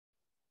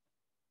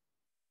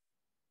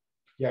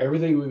Yeah,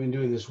 everything we've been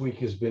doing this week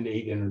has been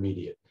 8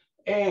 intermediate.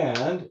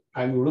 And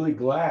I'm really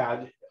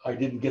glad I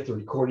didn't get the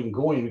recording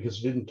going because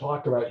it didn't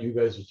talk about you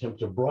guys' attempt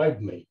to bribe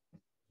me.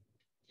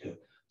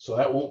 So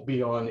that won't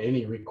be on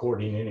any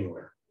recording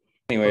anywhere.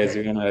 Anyways,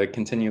 you're going to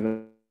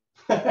continue.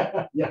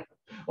 Yeah.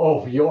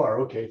 Oh, you are.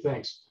 Okay,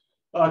 thanks.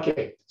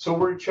 Okay, so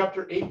we're in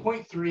chapter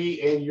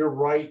 8.3, and you're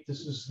right.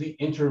 This is the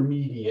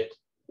intermediate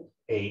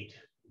 8.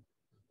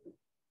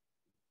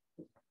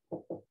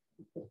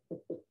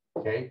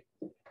 Okay,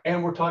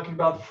 and we're talking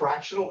about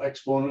fractional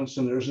exponents,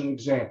 and there's an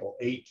example,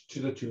 8 to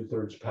the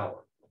 2/3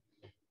 power.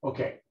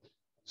 Okay,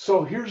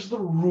 so here's the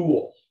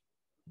rule,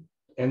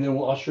 and then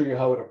I'll show you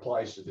how it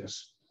applies to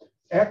this.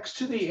 X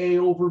to the a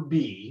over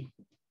b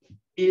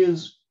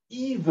is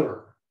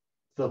either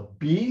the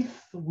bth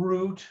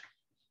root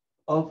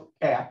of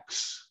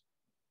x,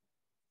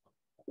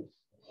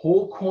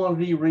 whole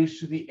quantity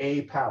raised to the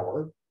a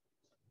power,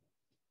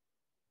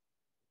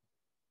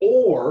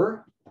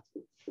 or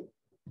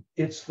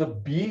it's the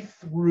bth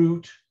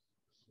root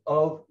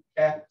of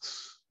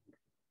x,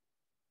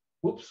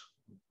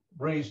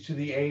 raised to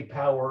the a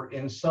power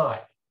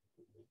inside.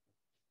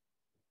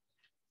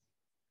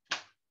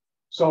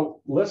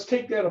 So let's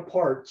take that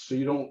apart so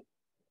you don't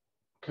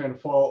kind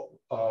of fall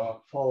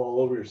all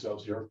over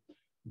yourselves here.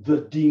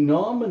 The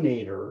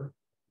denominator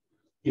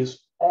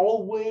is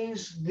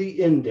always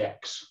the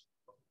index,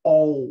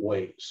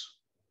 always.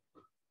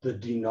 The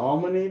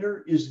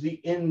denominator is the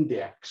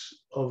index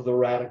of the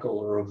radical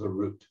or of the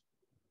root.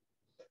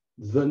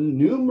 The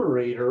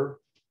numerator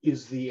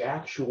is the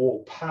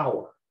actual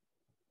power.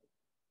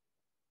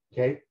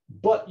 Okay,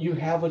 but you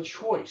have a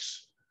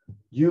choice.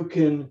 You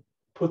can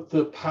put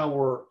the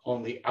power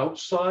on the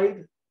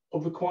outside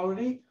of the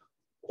quantity,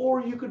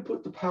 or you could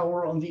put the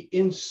power on the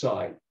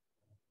inside.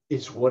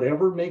 It's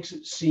whatever makes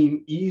it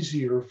seem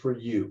easier for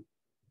you.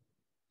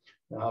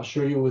 Now I'll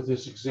show you with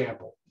this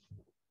example.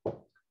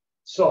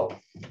 So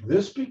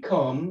this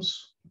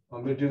becomes,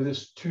 I'm going to do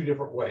this 2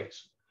 different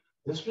ways.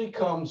 This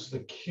becomes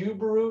the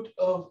cube root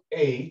of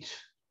 8,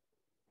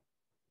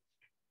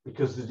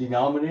 because the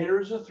denominator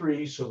is a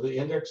 3, so the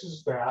index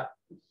is that,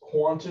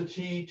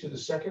 quantity to the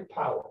 2nd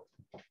power.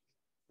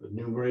 The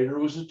numerator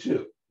was a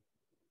 2.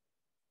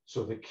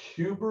 So the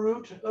cube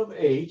root of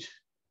 8,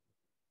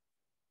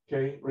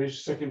 okay,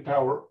 raised to 2nd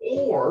power,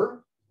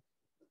 or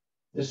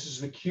this is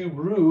the cube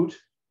root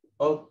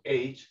of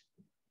 8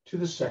 to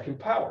the 2nd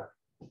power.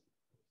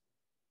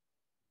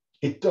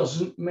 It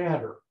doesn't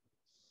matter.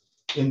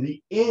 In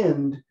the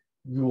end,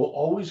 you will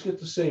always get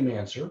the same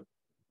answer,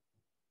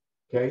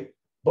 okay?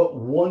 But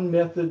one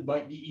method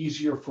might be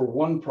easier for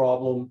one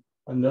problem,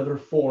 another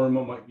form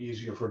might be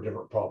easier for a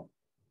different problem.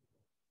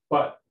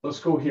 But let's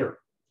go here.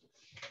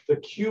 The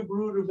cube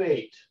root of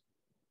 8,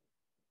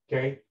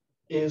 okay,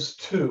 is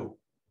 2.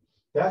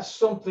 That's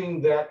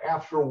something that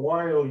after a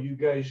while you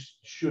guys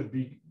should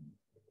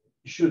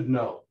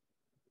know.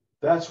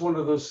 That's one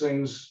of those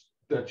things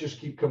that just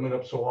keep coming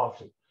up so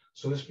often.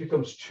 So this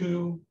becomes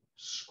 2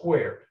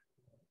 squared.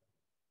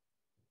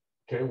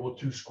 Okay, well,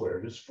 2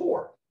 squared is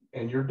 4,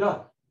 and you're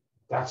done.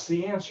 That's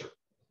the answer.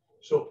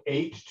 So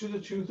 8 to the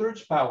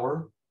 2/3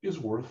 power is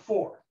worth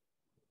 4.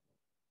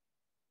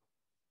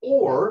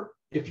 Or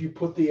if you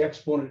put the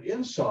exponent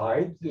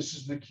inside, this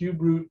is the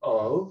cube root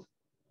of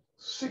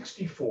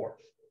 64.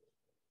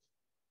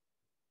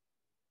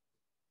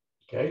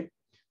 Okay,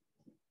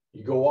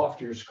 you go off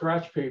to your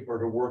scratch paper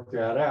to work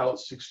that out.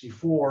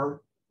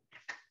 64.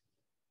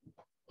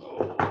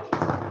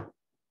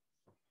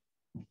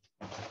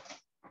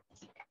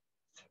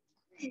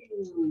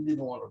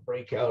 Didn't want to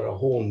break out a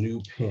whole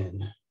new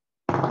pin.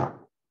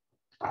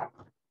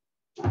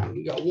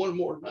 We got one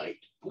more night,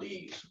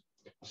 please.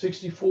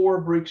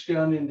 64 breaks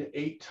down into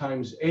 8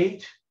 times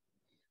 8,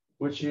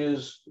 which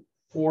is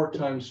 4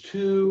 times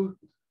 2,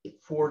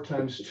 4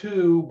 times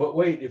 2. But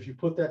wait, if you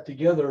put that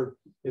together,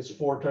 it's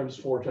 4 times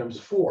 4 times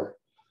 4.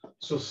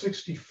 So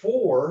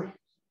 64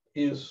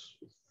 is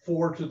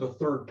 4 to the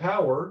 3rd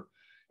power.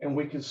 And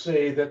we can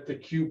say that the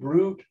cube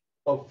root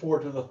of 4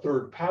 to the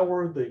 3rd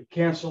power, they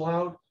cancel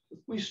out.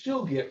 We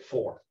still get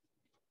 4.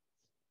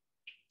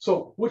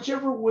 So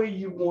whichever way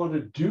you want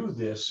to do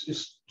this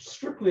is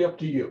strictly up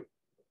to you.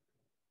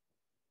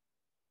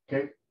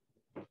 Okay,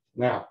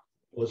 now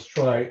let's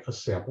try a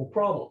sample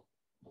problem.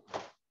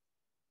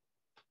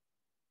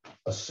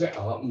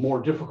 A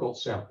more difficult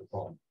sample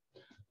problem.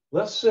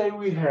 Let's say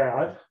we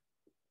had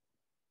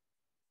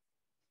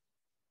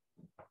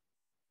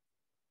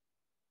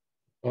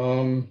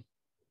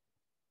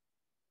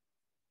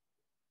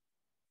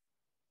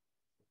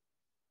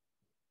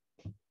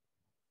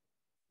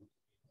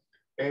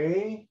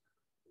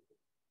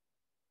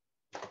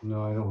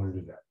no, I don't want to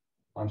do that.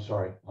 I'm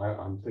sorry.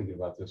 I'm thinking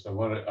about this. I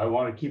want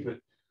to keep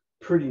it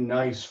pretty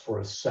nice for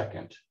a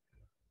second.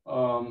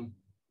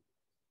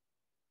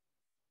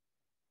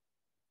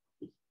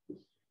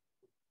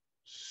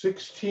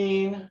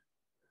 16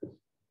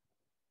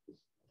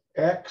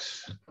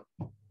 x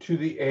to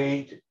the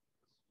 8,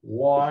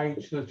 y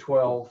to the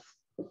 12th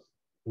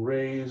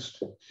raised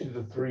to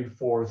the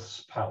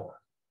 3/4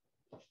 power.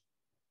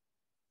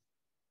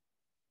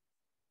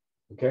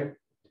 Okay.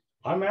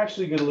 I'm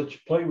actually going to let you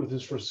play with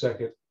this for a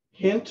second.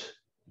 Hint,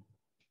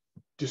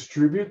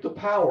 distribute the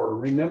power.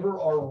 Remember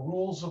our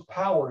rules of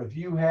power. If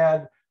you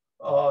had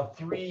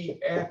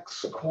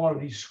 3x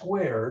quantity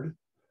squared,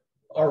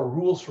 our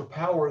rules for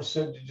power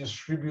said to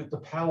distribute the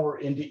power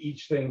into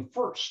each thing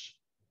first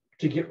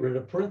to get rid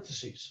of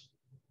parentheses.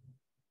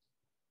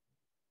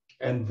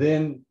 And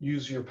then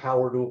use your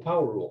power to a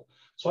power rule.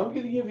 So I'm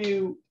going to give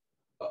you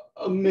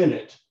a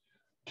minute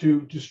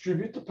to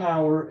distribute the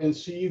power and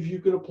see if you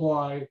can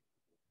apply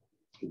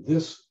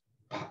this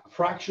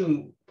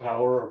fraction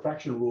power or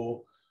fraction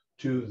rule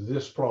to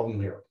this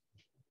problem here.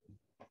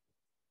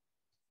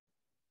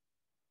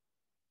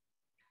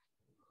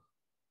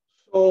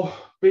 So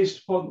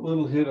based upon the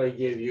little hint I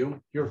gave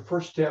you, your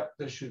first step,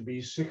 this should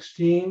be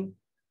 16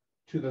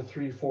 to the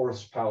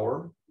 3/4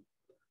 power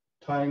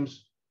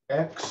times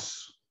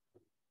x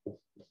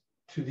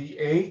to the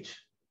 8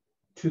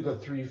 to the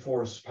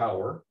 3/4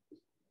 power.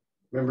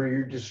 Remember,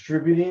 you're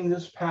distributing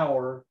this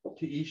power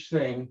to each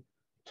thing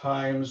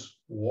times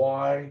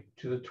y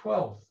to the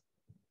 12th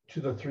to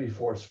the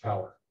 3/4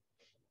 power.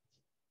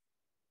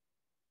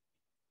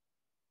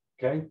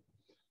 Okay.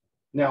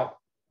 Now,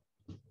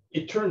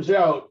 it turns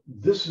out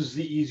this is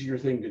the easier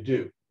thing to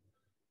do.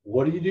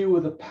 What do you do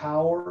with a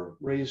power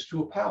raised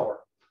to a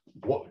power?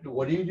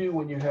 What do you do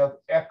when you have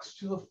x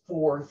to the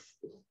 4th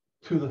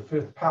to the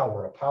 5th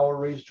power? A power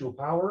raised to a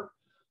power,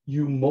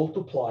 you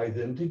multiply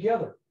them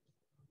together.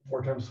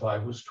 4 times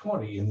 5 was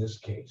 20 in this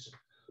case.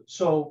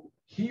 So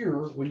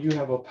here, when you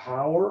have a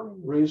power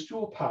raised to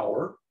a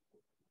power,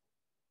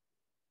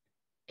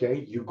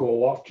 okay, you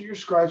go off to your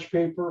scratch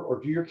paper or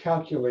to your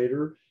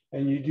calculator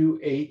and you do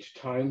 8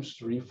 times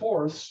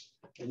 3/4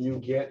 and you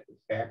get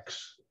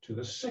x to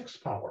the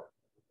 6th power.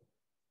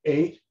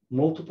 8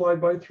 multiplied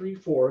by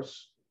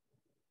 3/4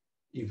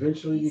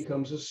 eventually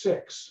becomes a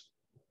 6.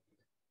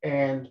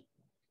 And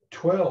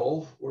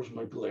 12, where's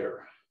my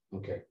glare?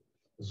 Okay,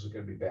 this is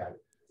going to be bad.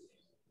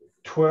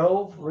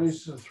 12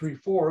 raised to the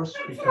 3/4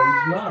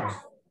 becomes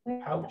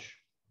 9.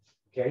 Ouch.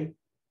 Okay.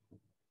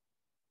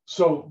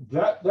 So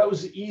that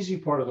was the easy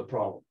part of the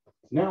problem.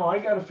 Now I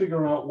got to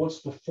figure out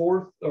what's the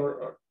 4th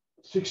or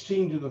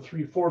 16 to the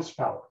 3/4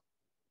 power.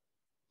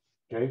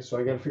 Okay, so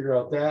I got to figure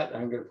out that.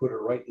 I'm going to put it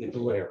right in the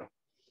glare.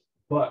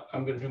 But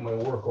I'm going to do my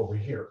work over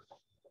here.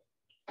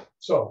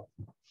 So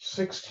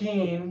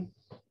 16.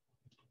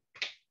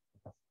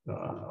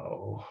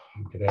 Oh,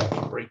 I'm going to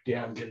have to break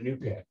down and get a new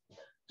pen.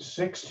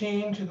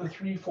 16 to the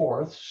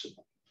 3/4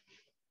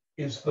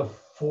 is the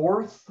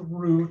 4th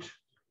root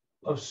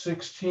of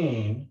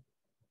 16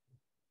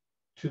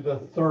 to the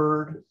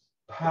 3rd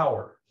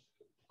power.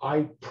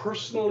 I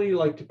personally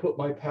like to put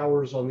my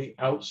powers on the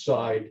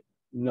outside,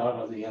 not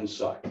on the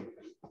inside.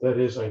 That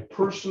is, I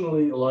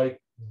personally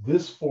like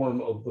this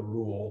form of the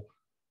rule,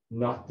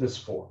 not this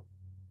form.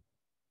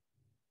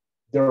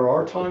 There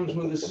are times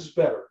when this is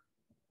better,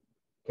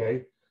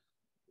 okay?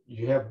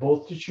 You have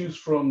both to choose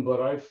from,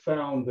 but I've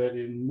found that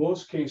in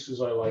most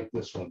cases, I like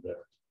this one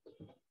better.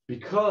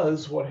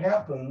 Because what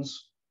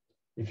happens,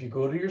 if you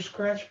go to your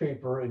scratch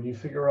paper and you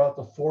figure out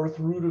the 4th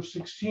root of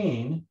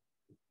 16,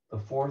 the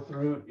 4th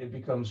root, it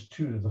becomes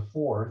 2 to the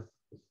 4th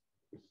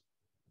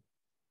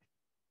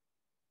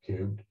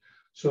cubed.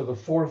 So the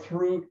 4th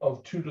root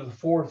of 2 to the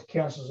 4th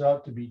cancels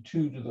out to be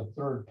 2 to the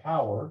 3rd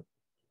power.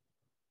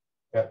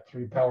 That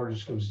 3 power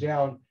just goes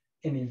down.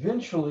 And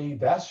eventually,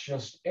 that's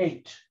just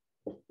 8.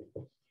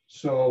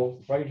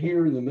 So right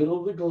here in the middle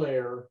of the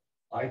glare,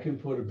 I can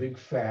put a big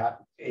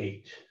fat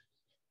 8.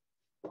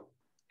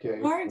 Okay.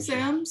 Our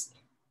exams,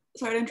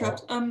 sorry to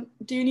interrupt.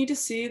 Do you need to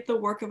see the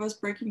work of us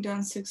breaking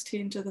down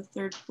 16 to the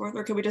 3rd, 4th,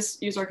 or can we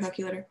just use our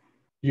calculator?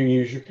 You can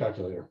use your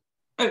calculator.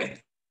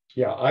 Okay.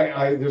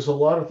 Yeah, there's a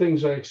lot of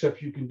things I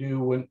accept you can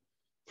do. When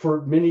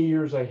for many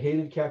years I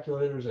hated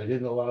calculators. I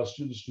didn't allow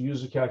students to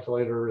use a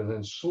calculator, and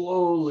then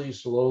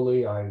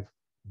slowly I've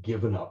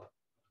given up.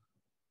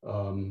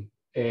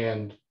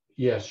 And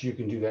yes, you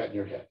can do that in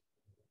your head.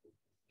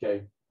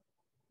 Okay.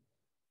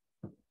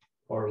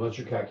 Or let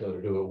your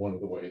calculator do it one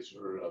of the ways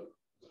or another.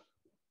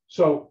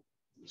 So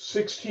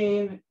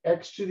 16,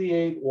 x to the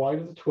 8, y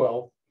to the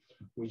 12.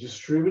 We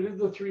distributed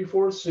the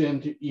 3/4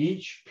 into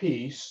each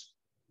piece.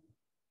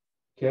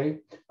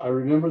 Okay. I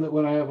remember that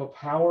when I have a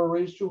power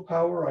raised to a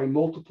power, I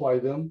multiply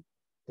them.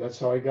 That's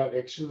how I got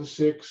x to the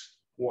 6,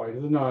 y to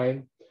the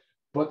 9.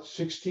 But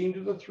 16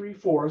 to the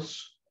 3/4.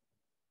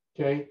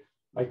 Okay.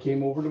 I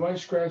came over to my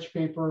scratch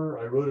paper.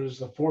 I wrote it as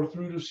the 4th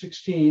root of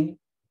 16.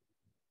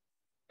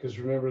 Because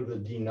remember, the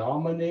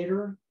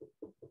denominator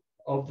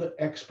of the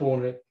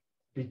exponent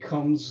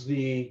becomes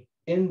the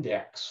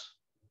index.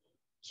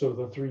 So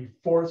the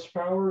 3/4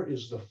 power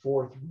is the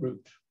 4th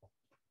root.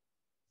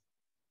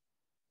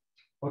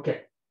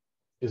 Okay.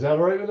 Is that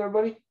all right with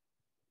everybody?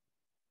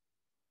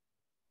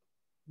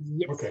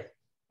 Yes. Okay.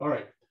 All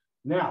right.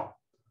 Now,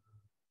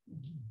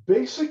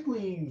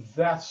 basically,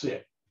 that's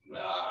it.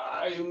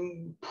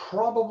 I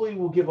probably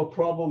will give a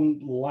problem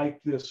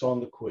like this on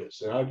the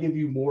quiz, and I'll give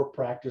you more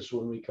practice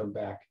when we come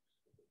back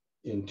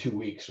in 2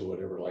 weeks or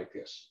whatever like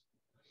this.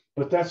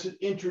 but that's an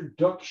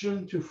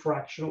introduction to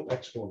fractional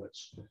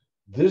exponents.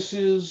 This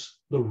is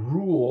the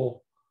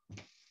rule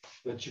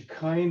that you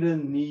kind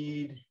of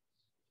need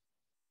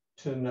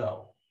to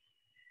know.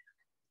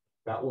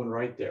 That one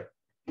right there.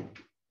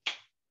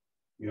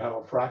 You have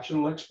a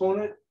fractional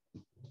exponent,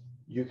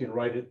 you can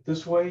write it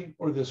this way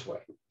or this way.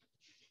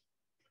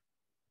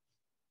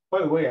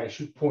 By the way, I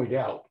should point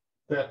out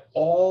that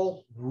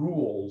all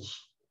rules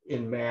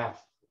in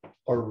math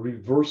are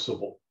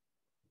reversible,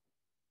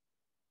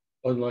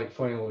 unlike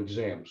final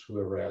exams,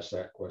 whoever asked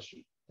that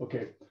question.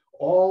 Okay,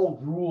 all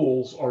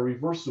rules are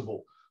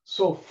reversible.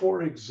 So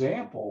for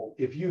example,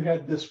 if you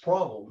had this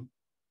problem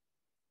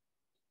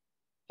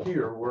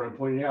here where I'm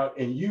pointing out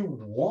and you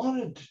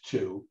wanted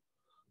to,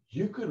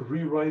 you could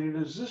rewrite it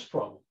as this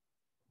problem.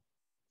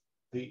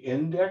 The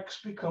index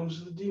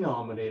becomes the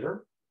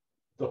denominator,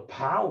 the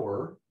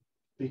power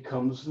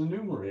becomes the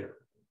numerator.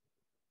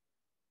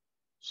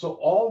 So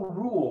all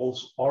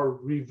rules are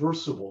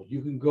reversible.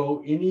 You can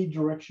go any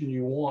direction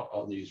you want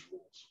on these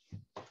rules.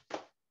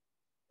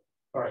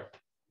 All right,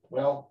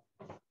 well,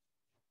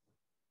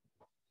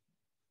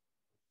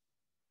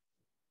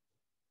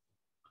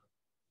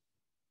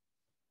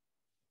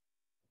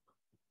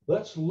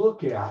 let's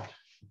look at,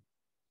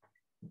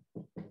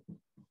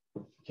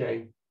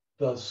 okay,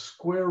 the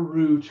square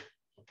root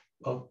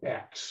of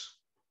x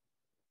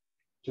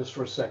just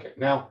for a second.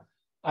 Now,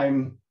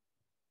 I'm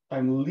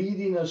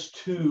leading us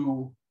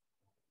to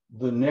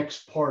the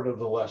next part of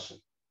the lesson,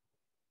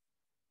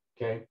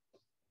 okay?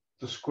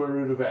 The square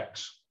root of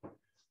x.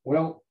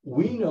 Well,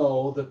 we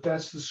know that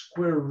that's the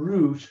square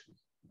root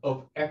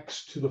of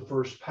x to the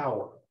first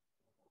power.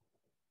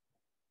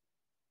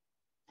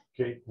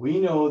 Okay,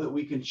 we know that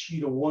we can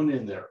cheat a 1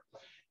 in there.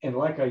 And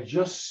like I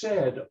just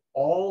said,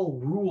 all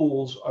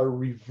rules are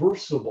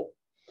reversible.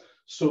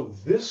 So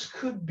this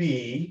could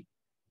be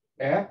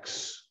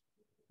x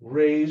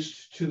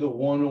raised to the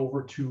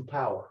 1/2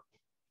 power.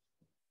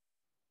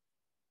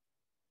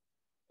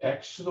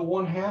 X to the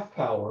 1/2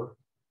 power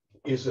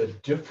is a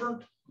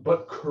different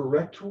but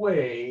correct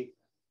way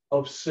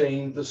of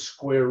saying the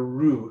square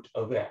root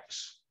of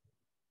x.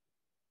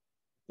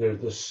 They're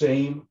the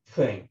same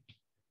thing.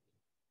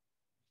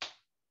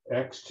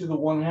 X to the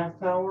 1/2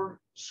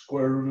 power,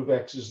 square root of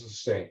x is the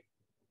same.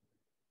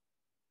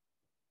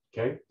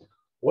 Okay.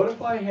 What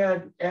if I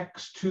had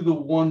x to the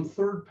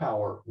 1/3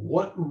 power?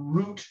 What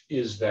root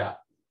is that?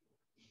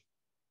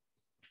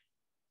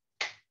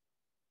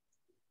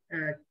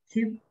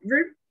 Cube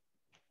root.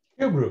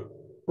 Cube root,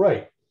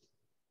 right.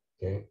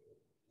 Okay.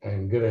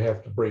 I'm going to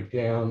have to break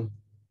down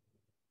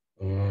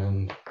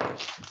and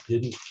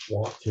didn't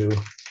want to.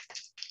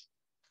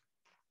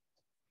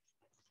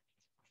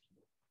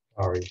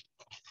 Sorry.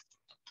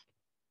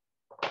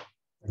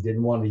 I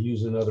didn't want to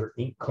use another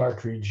ink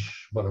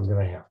cartridge, but I'm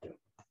going to have to.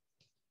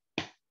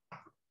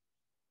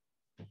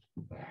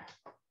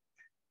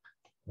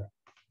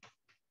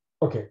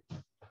 Okay,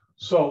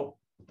 so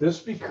this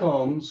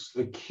becomes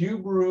the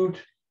cube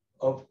root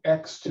of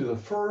x to the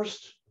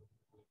first,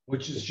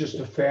 which is just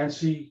a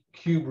fancy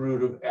cube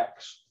root of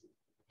x.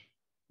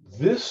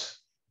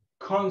 This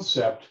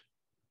concept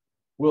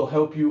will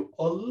help you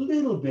a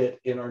little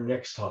bit in our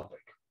next topic.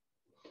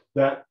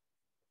 That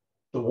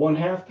the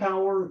 1/2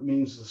 power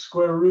means the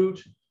square root,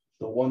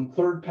 the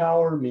 1/3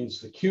 power means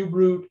the cube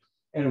root,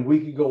 and we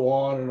could go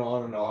on and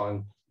on and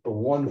on. The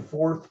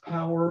 1/4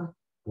 power,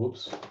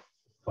 whoops,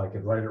 if I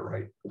could write it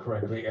right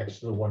correctly, x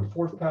to the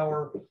 1/4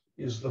 power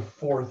is the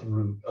 4th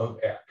root of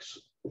x.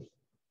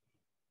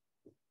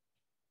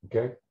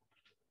 Okay,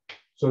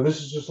 so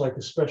this is just like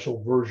a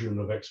special version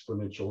of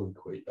exponential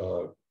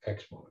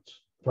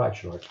exponents,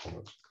 fractional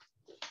exponents.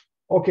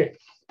 Okay,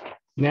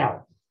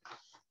 now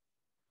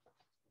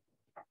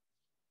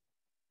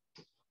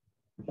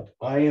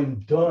I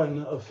am done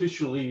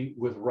officially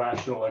with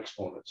rational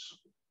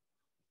exponents.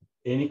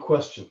 Any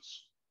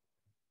questions?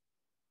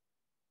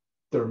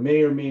 There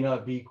may or may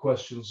not be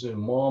questions in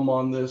Mom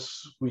on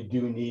this. We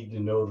do need to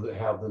know that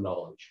have the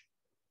knowledge.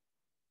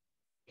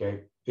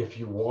 Okay, if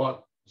you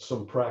want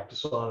some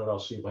practice on it, I'll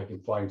see if I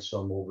can find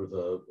some over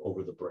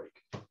the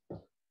break.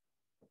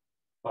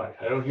 All right,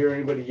 I don't hear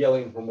anybody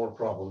yelling for more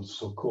problems,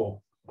 so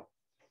cool.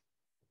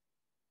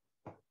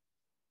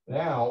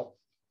 Now,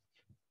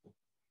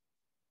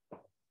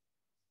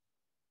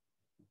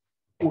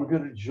 we're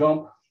going to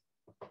jump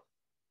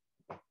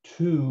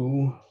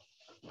to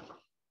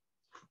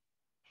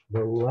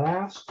the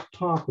last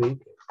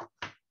topic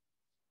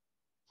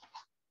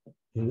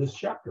in this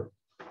chapter.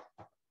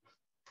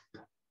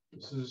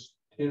 This is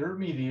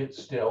intermediate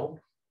still.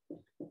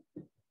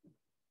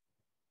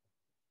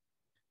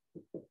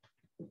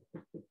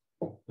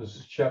 This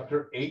is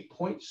chapter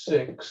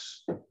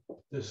 8.6.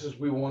 This is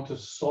we want to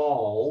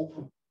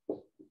solve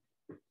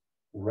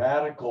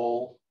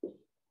radical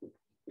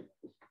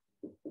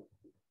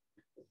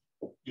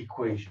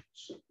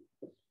equations.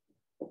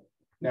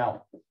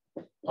 Now,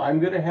 I'm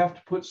going to have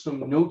to put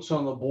some notes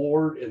on the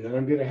board, and then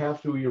I'm going to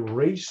have to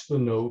erase the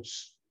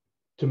notes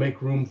to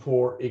make room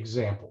for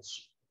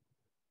examples.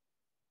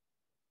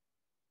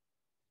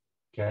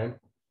 Okay.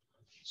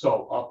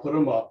 So I'll put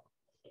them up.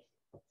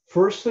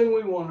 First thing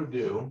we want to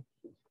do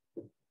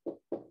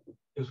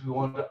is we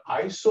want to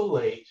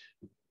isolate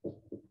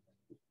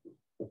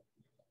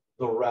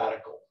the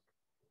radical.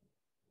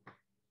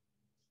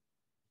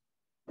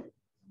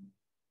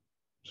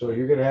 So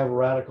you're going to have a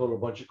radical and a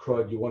bunch of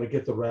crud. You want to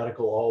get the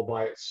radical all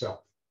by itself.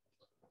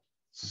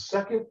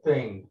 Second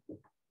thing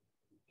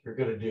you're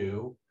going to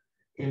do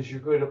is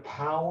you're going to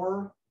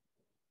power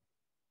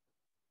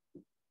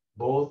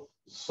both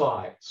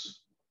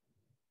sides.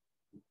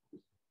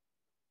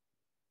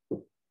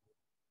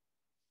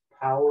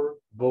 Power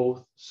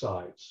both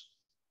sides.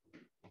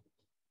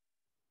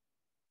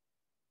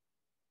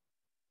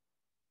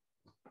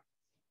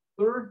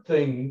 Third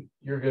thing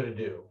you're going to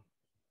do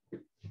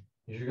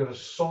is you're going to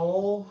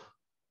solve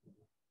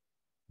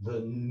the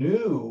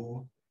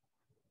new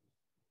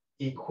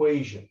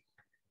equation.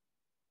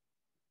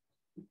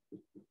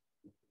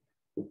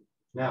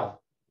 Now,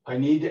 I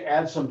need to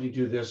add something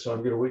to this, so I'm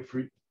going to wait for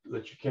you,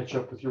 let you catch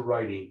up with your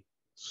writing.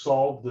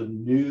 Solve the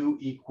new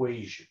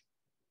equation.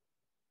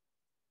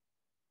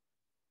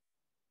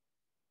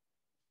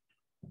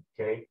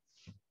 Okay?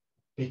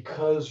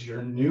 Because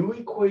your new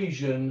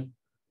equation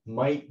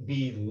might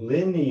be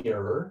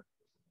linear,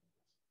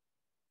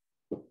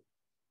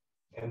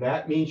 and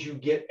that means you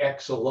get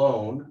x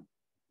alone,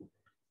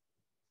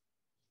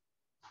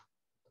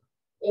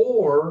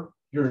 or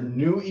your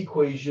new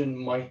equation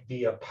might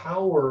be a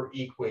power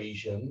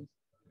equation,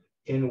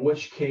 in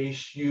which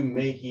case you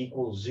make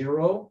equal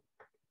 0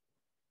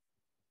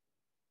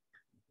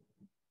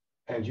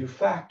 and you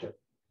factor.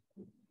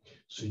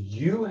 So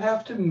you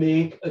have to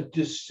make a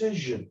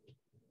decision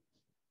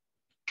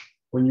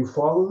when you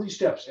follow these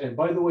steps. And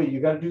by the way, you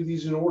got to do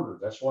these in order.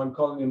 That's why I'm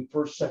calling them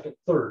first, second,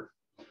 third.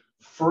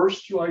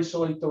 First, you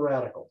isolate the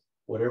radical,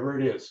 whatever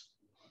it is.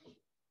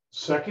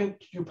 Second,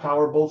 you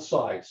power both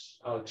sides.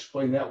 I'll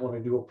explain that when I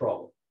do a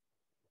problem.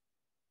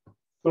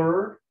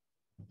 Third,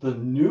 the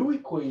new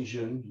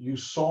equation you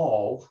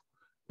solve,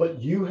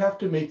 but you have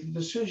to make the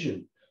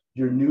decision.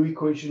 Your new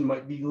equation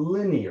might be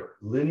linear.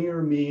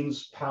 Linear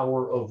means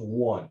power of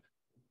 1.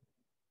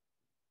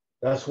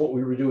 That's what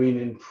we were doing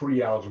in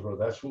pre-algebra.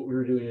 That's what we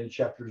were doing in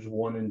chapters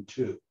 1 and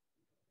 2.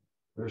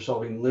 We were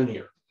solving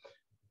linear.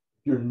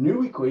 Your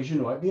new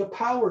equation might be a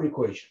power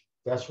equation.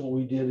 That's what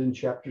we did in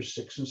chapters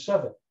 6 and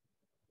 7,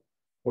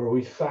 where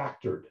we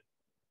factored.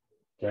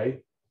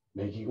 Okay,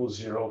 make equals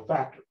 0,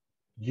 factor.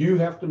 You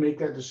have to make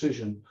that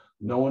decision.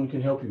 No one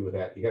can help you with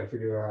that. You got to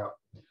figure it out.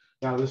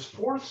 Now, this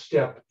fourth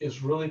step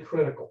is really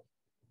critical.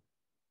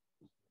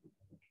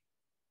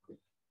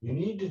 You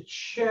need to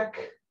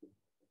check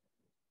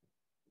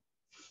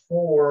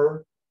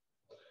for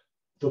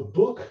the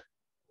book.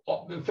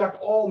 In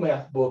fact, all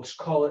math books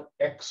call it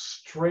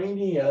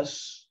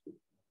extraneous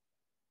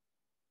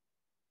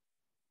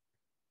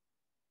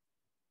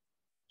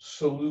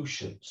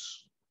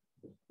solutions.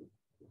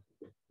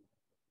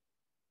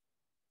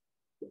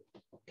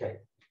 Okay.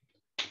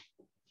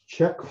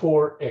 Check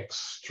for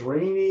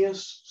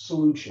extraneous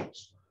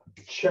solutions.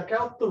 Check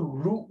out the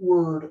root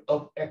word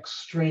of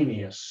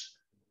extraneous.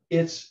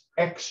 It's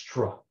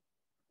extra.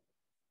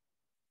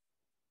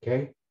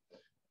 Okay.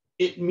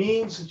 It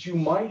means that you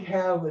might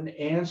have an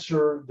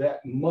answer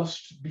that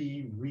must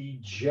be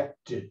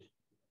rejected.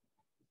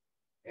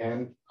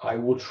 And I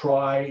will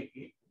try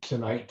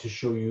tonight to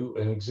show you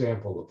an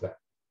example of that.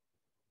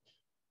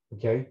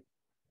 Okay.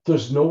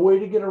 There's no way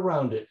to get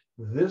around it.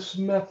 This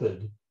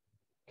method,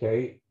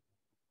 okay,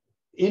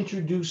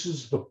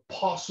 introduces the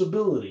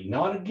possibility,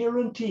 not a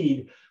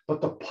guaranteed,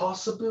 but the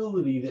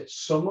possibility that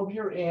some of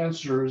your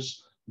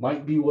answers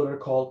might be what are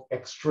called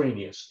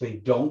extraneous. They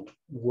don't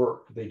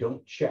work. They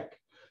don't check.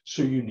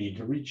 So you need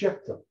to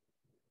reject them.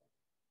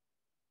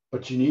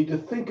 But you need to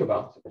think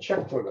about them,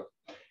 check for them.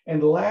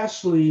 And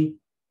lastly,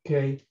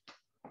 okay,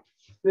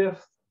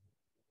 fifth,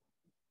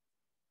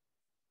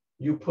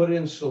 you put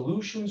in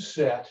solution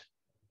set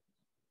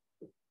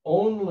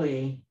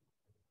only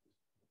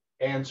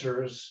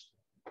answers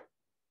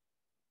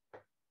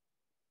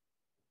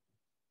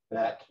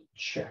that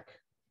check.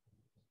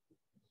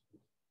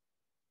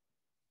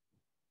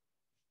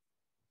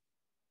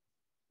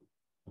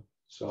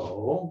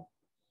 So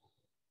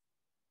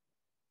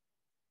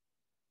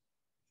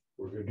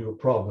we're going to do a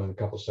problem in a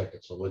couple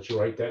seconds. So let you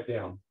write that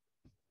down.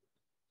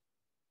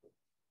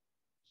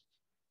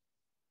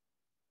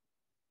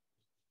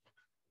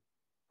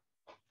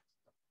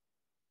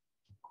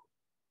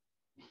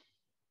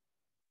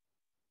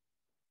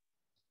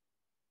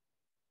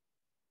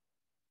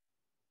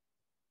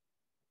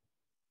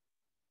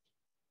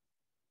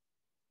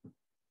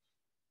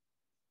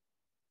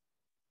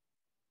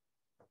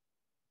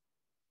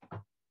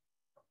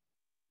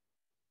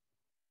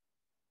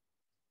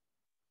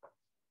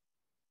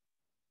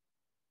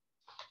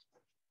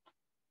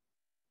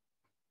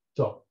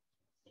 So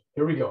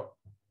here we go.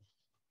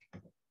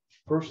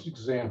 First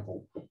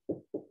example.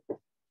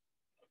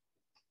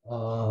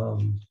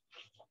 Okay.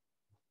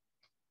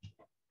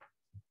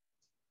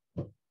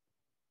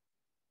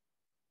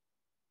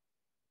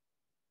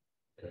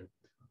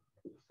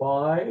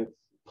 5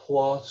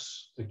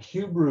 plus the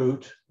cube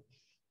root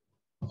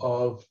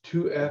of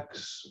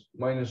 2x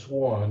minus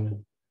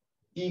 1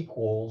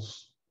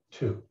 equals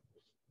 2.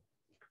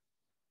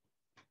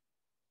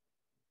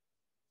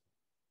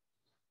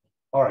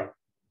 All right.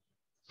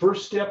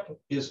 First step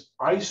is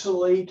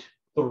isolate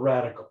the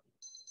radical.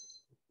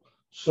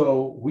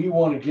 So we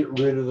want to get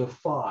rid of the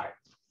 5.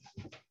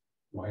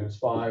 Minus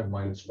 5,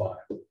 minus 5.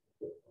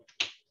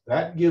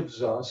 That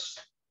gives us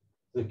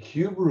the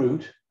cube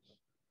root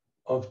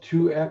of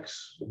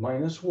 2x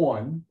minus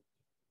 1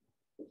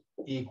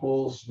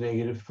 equals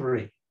negative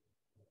 3.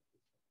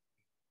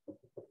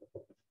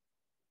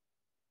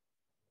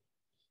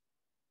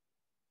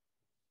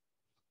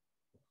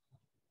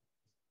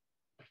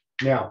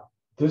 Now,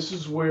 this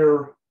is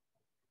where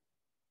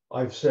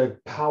I've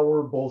said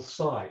power both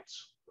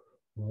sides.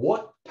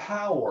 What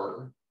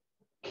power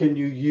can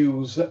you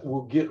use that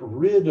will get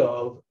rid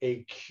of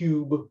a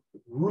cube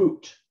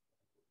root?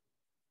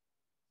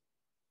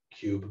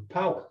 Cube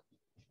power.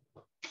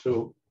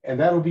 So, and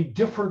that'll be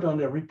different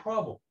on every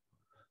problem.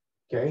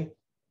 Okay.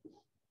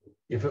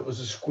 If it was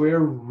a square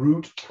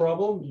root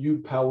problem, you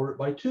power it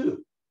by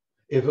 2.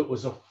 If it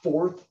was a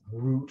fourth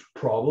root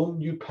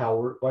problem, you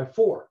power it by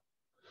 4.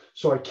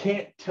 So I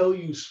can't tell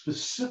you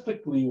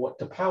specifically what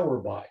to power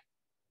by.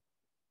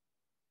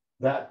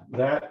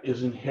 That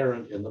is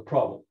inherent in the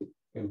problem,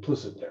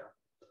 implicit there.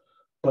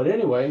 But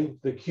anyway,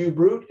 the cube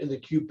root and the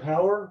cube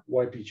power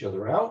wipe each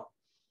other out.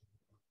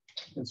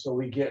 And so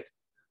we get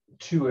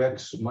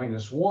 2x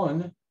minus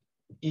 1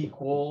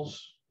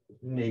 equals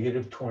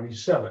negative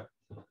 27.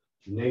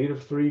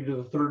 Negative 3 to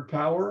the third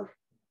power,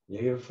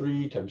 negative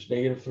 3 times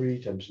negative 3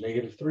 times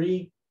negative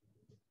 3.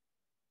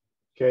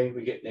 Okay,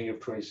 we get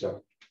negative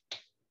 27.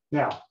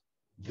 Now,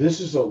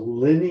 this is a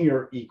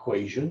linear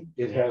equation.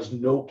 It has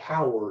no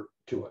power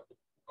to it,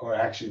 or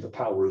actually the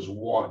power is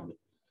 1.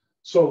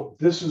 So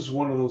this is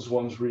one of those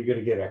ones where you're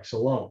going to get x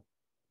alone.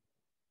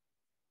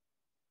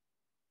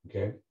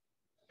 Okay.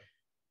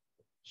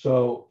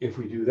 So if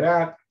we do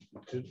that,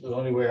 the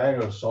only way I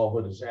know to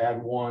solve it is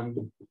add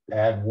 1,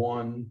 add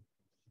 1.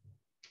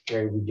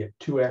 Okay, we get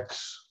 2x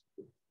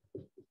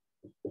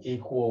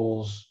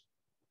equals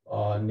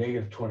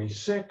negative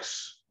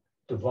 26.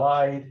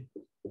 Divide,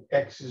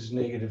 x is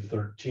negative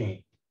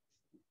 13.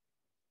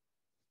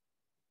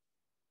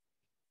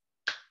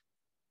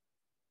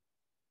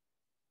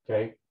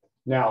 Okay,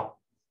 now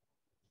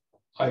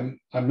I'm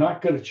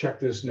not going to check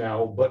this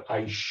now, but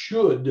I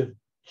should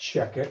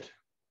check it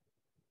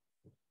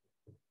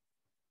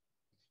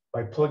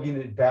by plugging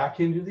it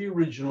back into the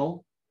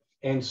original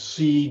and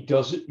see,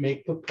 does it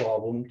make the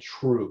problem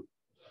true?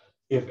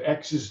 If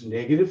x is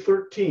negative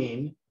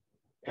 13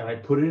 and I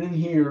put it in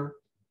here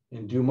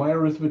and do my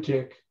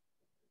arithmetic,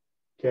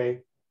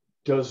 okay,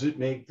 does it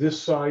make this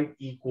side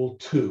equal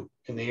 2?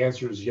 And the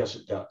answer is yes,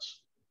 it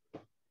does.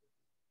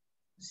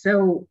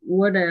 So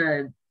would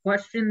a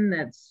question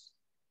that's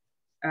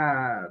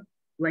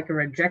like a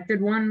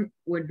rejected one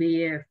would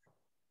be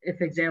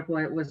if example,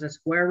 it was a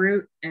square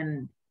root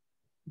and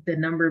the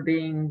number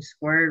being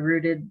square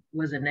rooted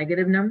was a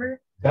negative number?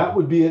 That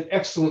would be an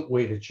excellent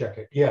way to check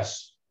it.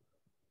 Yes.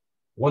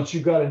 Once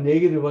you've got a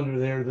negative under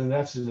there, then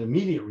that's an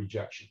immediate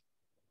rejection.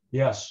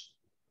 Yes.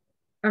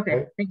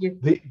 Okay, thank you.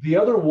 The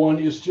other one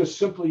is just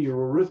simply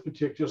your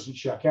arithmetic doesn't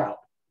check out.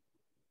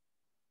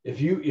 If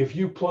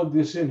you plug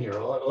this in here,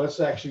 let's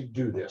actually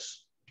do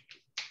this.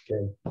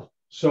 Okay.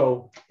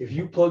 So if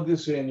you plug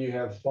this in, you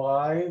have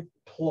 5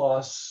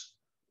 plus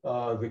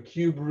the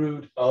cube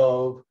root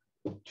of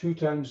 2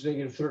 times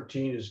negative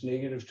 13 is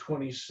negative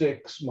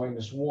 26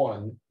 minus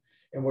 1.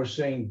 And we're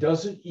saying,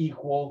 does it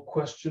equal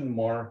question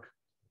mark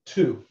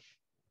 2?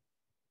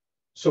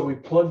 So we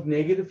plug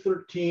negative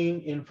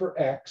 13 in for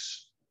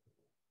x.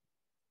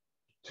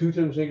 2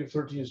 times negative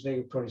 13 is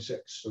negative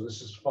 26. So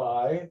this is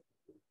 5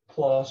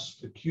 plus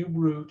the cube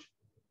root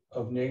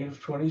of negative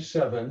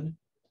 27.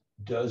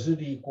 Does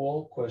it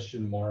equal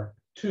question mark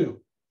 2?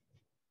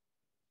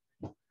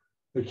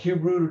 The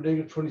cube root of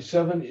negative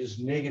 27 is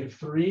negative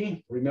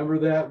 3. Remember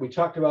that? We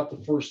talked about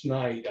the first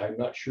night. I'm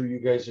not sure you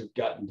guys have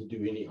gotten to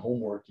do any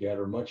homework yet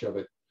or much of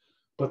it.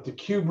 But the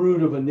cube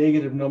root of a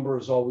negative number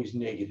is always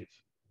negative.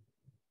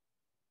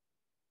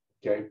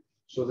 Okay,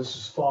 so this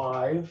is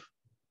 5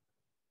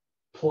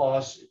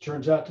 plus, it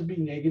turns out to be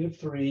negative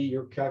 3.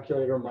 Your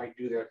calculator might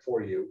do that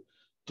for you.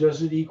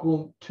 Does it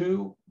equal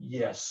 2?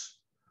 Yes.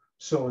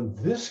 So in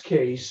this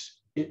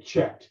case, it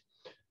checked.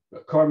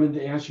 Carmen,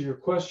 to answer your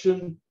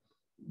question,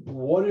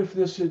 what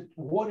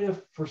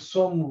if for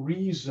some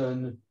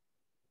reason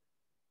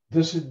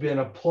this had been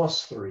a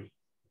plus 3?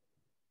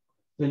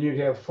 Then you'd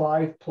have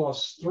 5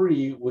 plus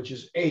 3, which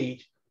is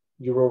 8.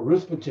 Your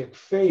arithmetic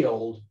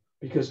failed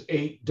because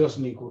 8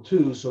 doesn't equal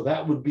 2. So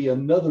that would be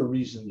another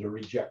reason to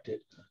reject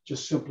it,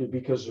 just simply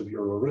because of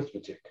your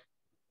arithmetic.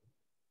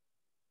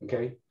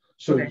 Okay,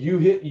 so okay. you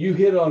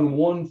hit on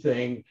one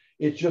thing.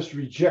 It just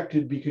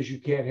rejected because you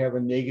can't have a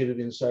negative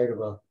inside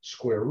of a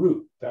square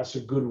root. That's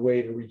a good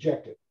way to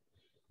reject it.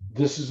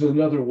 This is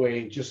another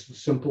way, just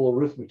simple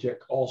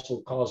arithmetic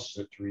also causes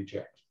it to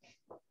reject.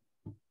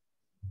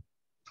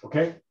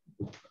 Okay,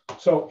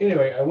 So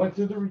anyway, I went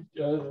through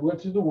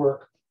the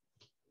work.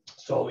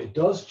 So it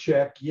does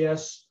check,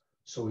 yes.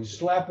 So we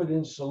slap it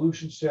in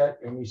solution set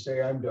and we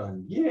say, I'm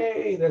done.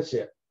 Yay, that's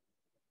it.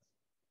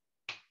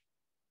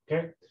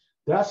 Okay,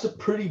 that's a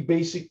pretty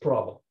basic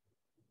problem.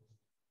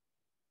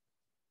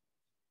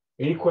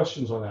 Any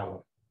questions on that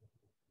one?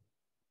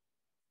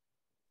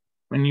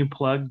 When you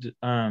plugged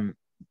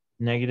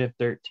negative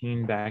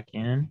 13 back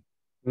in,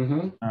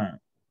 Mm-hmm.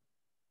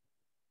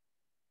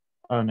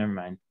 Oh, never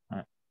mind.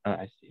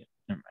 I see it.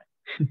 Never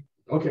mind.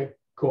 Okay,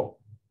 cool.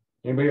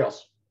 Anybody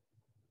else?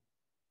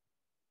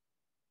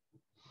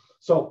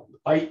 So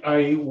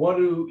I want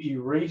to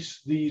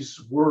erase these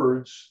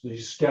words,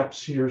 these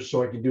steps here,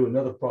 so I can do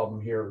another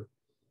problem here.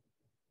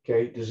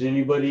 Okay, is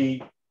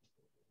anybody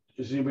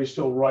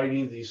still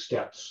writing these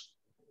steps?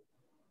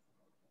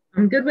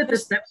 I'm good with the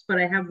steps, but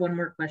I have one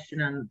more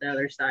question on the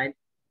other side.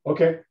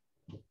 Okay.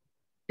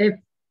 If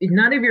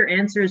none of your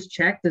answers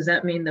check, does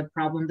that mean the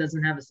problem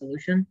doesn't have a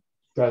solution?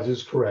 That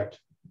is correct.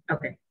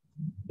 Okay.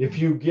 If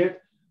you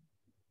get,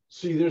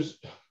 see, it's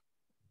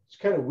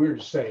kind of weird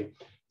to say,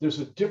 there's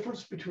a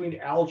difference between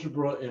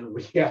algebra and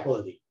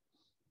reality,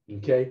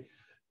 okay?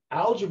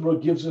 Algebra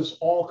gives us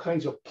all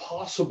kinds of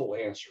possible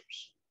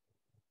answers,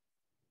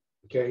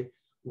 okay?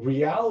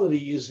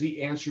 Reality is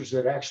the answers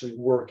that actually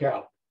work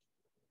out.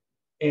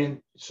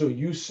 And so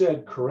you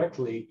said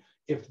correctly,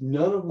 if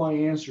none of my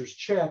answers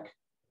check,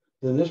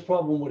 then this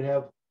problem would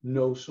have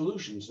no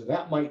solutions. And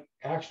that might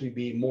actually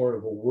be more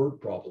of a word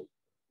problem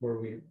where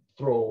we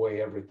throw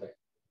away everything.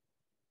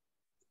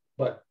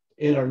 But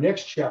in our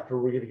next chapter,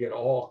 we're going to get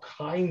all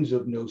kinds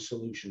of no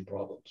solution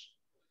problems.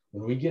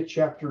 When we get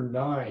chapter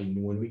 9,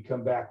 when we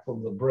come back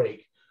from the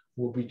break,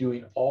 we'll be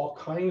doing all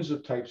kinds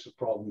of types of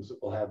problems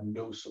that will have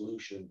no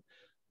solution,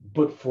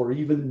 but for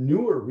even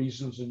newer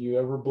reasons than you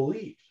ever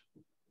believed.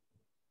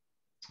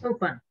 Oh,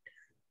 fun.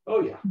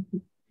 Oh, yeah.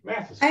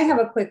 Math is I fun. have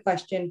a quick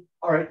question.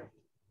 All right.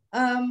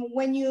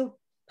 When you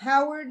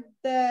powered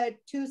the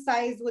two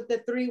sides with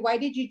the 3, why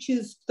did you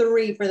choose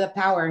 3 for the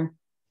power?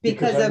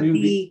 Because I of knew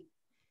the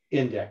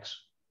index.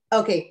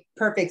 Okay,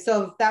 perfect.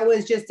 So if that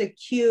was just a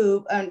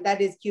cube,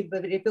 that is cube,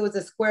 but if it was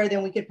a square,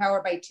 then we could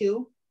power by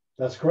 2.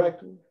 That's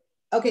correct.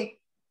 Okay,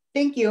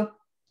 thank you.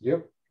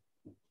 Yep.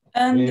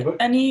 And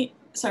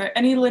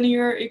any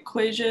linear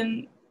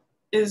equation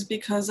is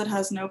because it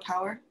has no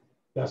power?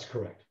 That's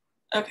correct.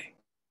 Okay.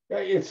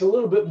 It's a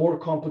little bit more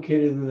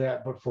complicated than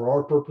that, but for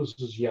our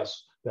purposes,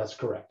 yes, that's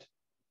correct.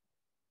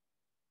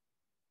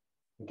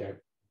 Okay.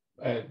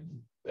 And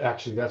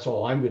actually, that's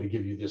all I'm going to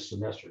give you this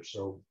semester.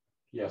 So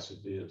yes,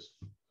 it is.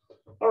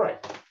 All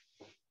right.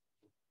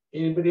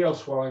 Anybody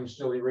else while I'm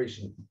still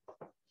erasing?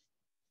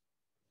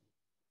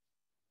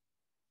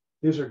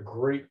 These are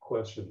great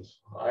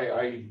questions.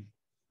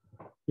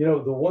 You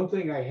know, the one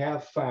thing I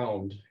have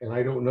found, and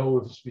I don't know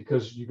if it's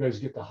because you guys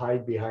get to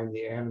hide behind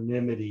the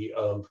anonymity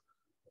of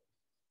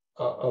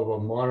a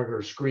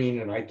monitor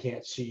screen and I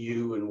can't see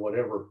you and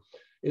whatever,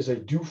 is I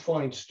do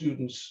find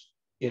students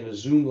in a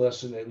Zoom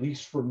lesson, at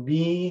least for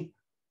me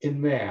in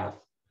math,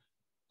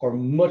 are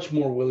much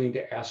more willing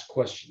to ask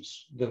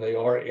questions than they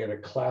are in a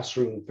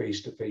classroom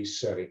face-to-face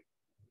setting.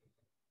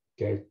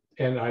 Okay,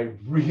 and I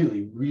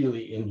really,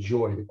 really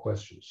enjoy the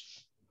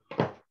questions.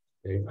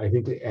 Okay? I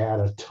think they add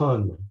a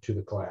ton to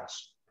the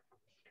class.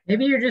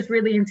 Maybe you're just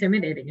really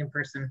intimidating in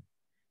person.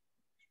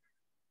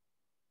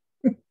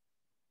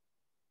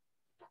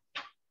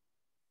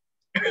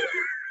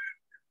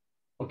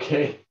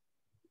 Okay,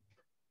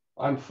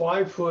 I'm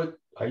 5 foot.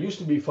 I used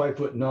to be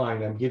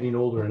 5'9". I'm getting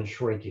older and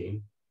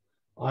shrinking.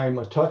 I'm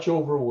a touch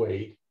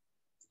overweight.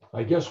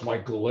 I guess my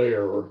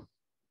glare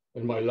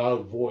and my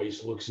loud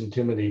voice looks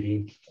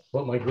intimidating,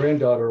 but my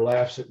granddaughter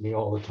laughs at me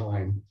all the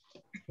time.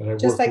 And I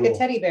Just work like a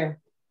teddy bear.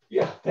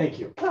 Yeah, thank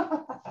you.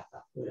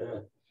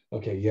 Yeah.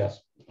 Okay,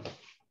 yes.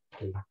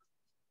 Okay.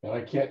 And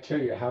I can't tell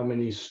you how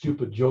many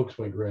stupid jokes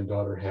my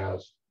granddaughter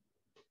has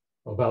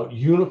about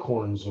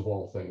unicorns of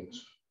all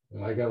things.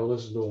 And I got to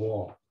listen to them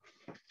all.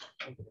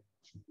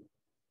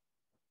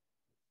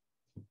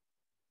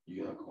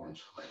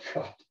 Unicorns, oh my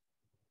God.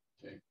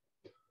 Okay.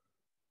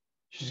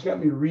 She's got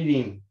me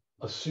reading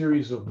a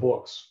series of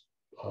books.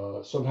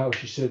 Somehow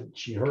she said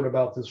she heard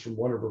about this from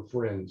one of her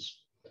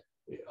friends.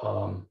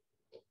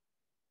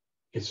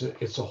 It's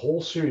a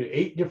whole series,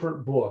 8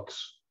 different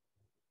books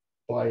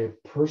by a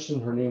person.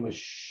 Her name is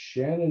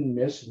Shannon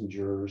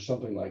Messenger or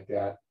something like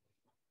that.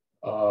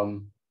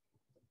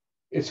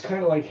 It's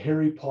kind of like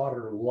Harry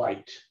Potter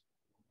light,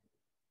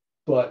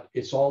 but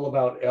it's all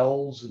about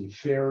elves and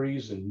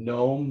fairies and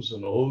gnomes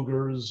and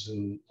ogres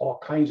and all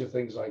kinds of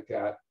things like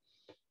that.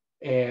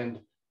 And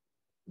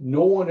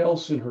no one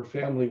else in her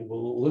family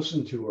will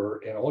listen to her,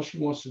 and all she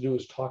wants to do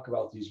is talk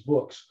about these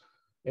books.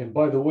 And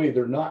by the way,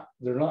 they're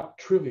not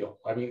trivial.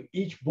 I mean,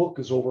 each book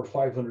is over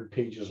 500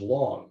 pages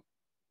long.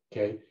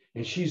 Okay,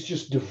 and she's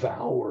just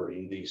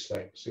devouring these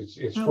things.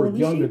 It's How for old is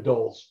young she?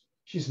 adults.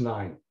 She's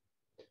 9.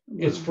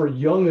 It's Wow. for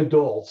young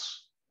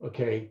adults.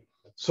 Okay,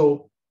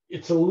 so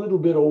it's a little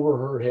bit over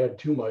her head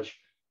too much,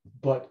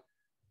 but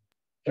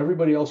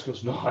everybody else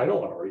goes, no, I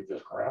don't want to read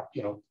this crap,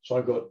 you know. So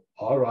I go,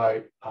 all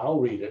right, I'll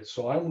read it.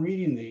 So I'm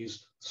reading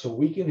these so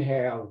we can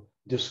have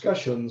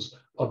discussions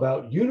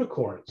about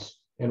unicorns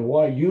and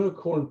why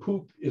unicorn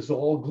poop is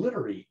all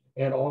glittery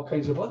and all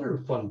kinds of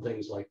other fun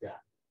things like that.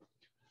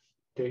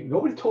 Okay,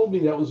 nobody told me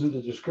that was in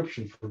the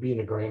description for being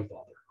a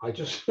grandfather. I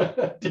just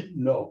didn't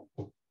know.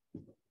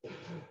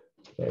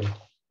 Okay,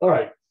 all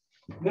right,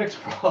 next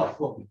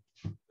problem.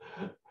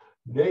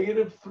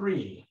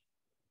 -3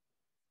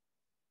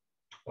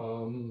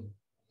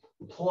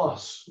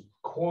 plus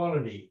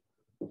quantity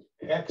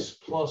x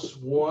plus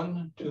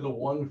 1 to the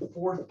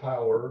 1/4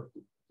 power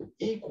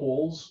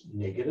equals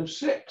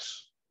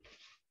 -6.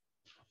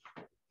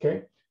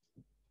 Okay.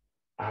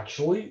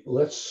 Actually,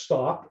 let's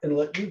stop and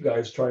let you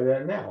guys try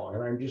that now.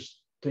 And I'm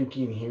just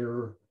thinking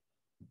here,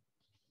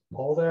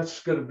 all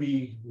that's going to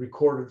be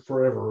recorded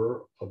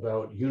forever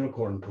about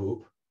unicorn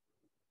poop.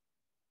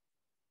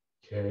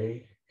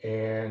 Okay.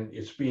 And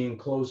it's being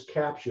closed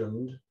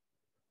captioned.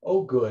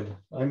 Oh, good.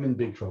 I'm in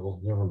big trouble.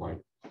 Never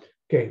mind.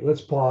 Okay,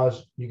 let's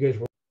pause. You guys.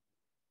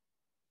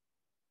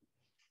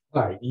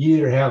 All right, you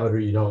either have it or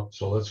you don't.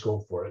 So let's go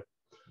for it.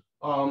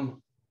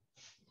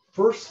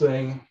 First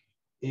thing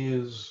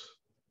is,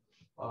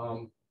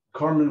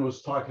 Carmen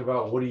was talking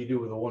about what do you do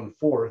with a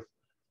 1/4,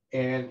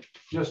 and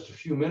just a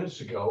few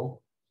minutes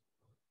ago,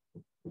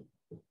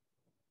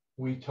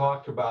 we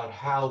talked about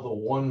how the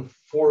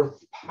 1/4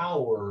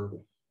 power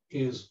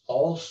is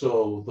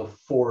also the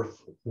 4th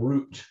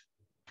root.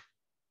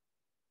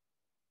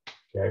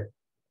 Okay.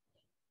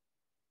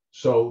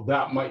 So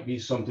that might be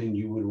something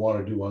you would want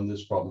to do on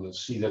this problem, and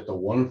see that the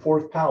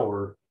 1/4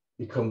 power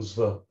becomes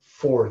the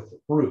 4th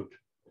root.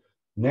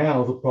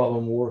 Now the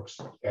problem works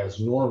as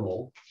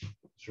normal.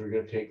 So we're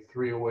going to take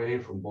 3 away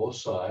from both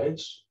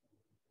sides.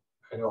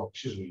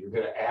 Excuse me, you're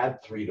going to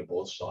add 3 to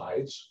both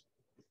sides.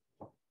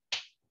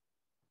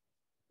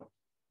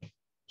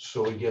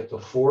 So we get the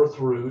 4th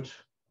root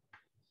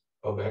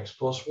of x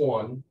plus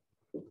 1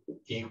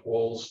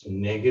 equals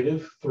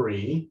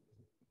 -3.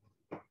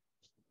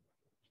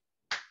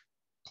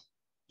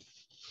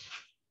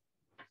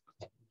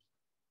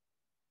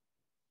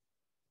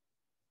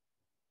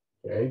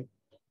 Okay.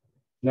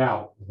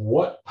 Now,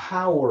 what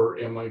power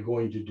am I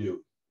going to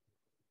do?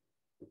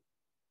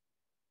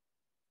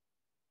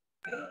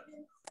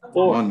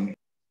 1.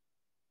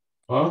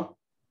 Huh?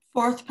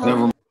 4th power.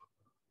 Never.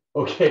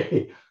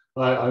 Okay.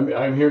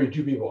 I'm hearing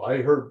 2 people.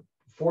 I heard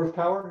 4th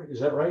power. Is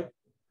that right?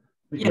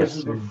 Because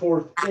of the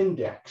 4th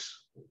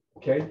index.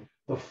 Okay.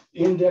 The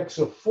index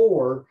of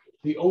 4,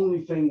 the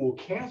only thing will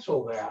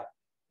cancel that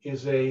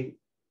is a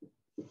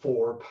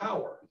 4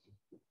 power.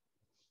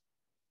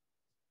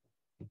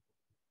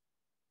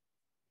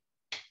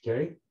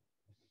 Okay.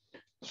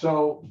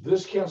 So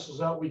this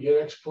cancels out. We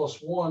get x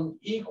plus 1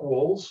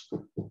 equals,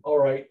 all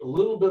right, a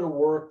little bit of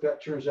work.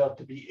 That turns out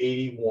to be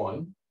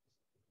 81.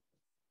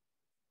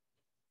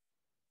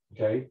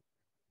 Okay.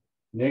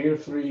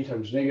 -3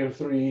 times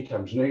 -3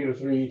 times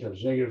 -3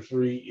 times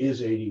 -3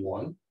 is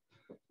 81.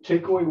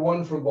 Take away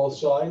 1 from both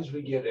sides,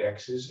 we get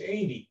x is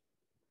 80.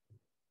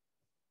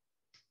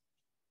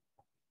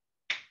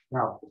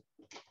 Now,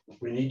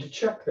 we need to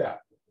check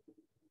that.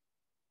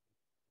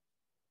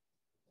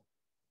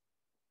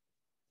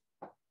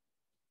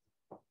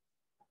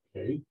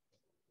 Okay.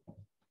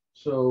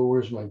 So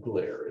where's my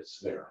glare? It's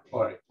there.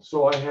 All right.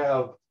 So I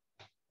have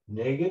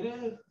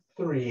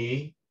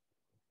 -3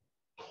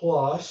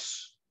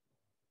 plus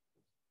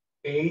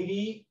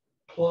 80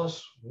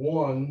 plus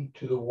 1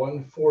 to the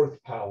 1/4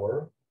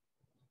 power.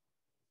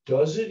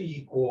 Does it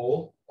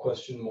equal,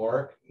 question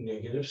mark,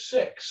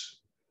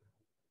 -6?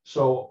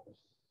 So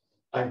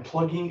I'm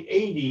plugging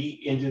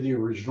 80 into the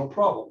original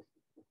problem.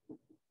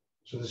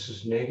 So this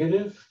is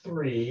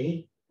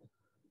 -3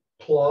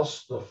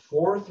 plus the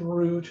 4th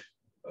root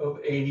of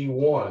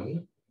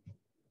 81.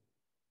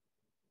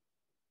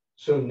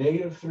 So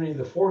 -3,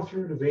 the 4th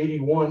root of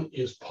 81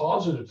 is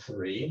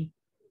 +3.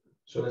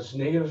 So that's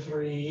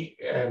 -3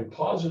 and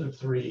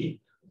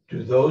 +3.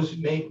 Do those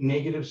make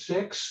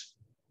 -6?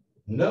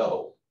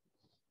 No.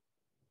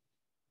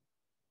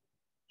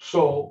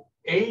 So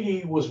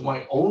 80 was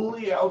my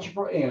only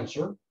algebra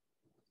answer.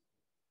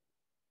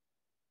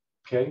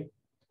 Okay.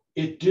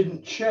 It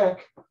didn't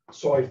check,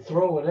 so I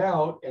throw it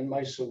out, and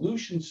my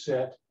solution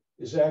set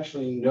is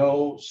actually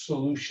no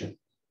solution.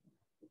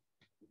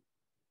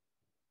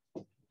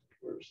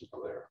 Where's the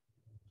glare?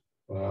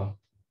 Well,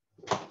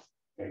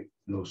 okay,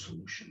 no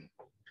solution.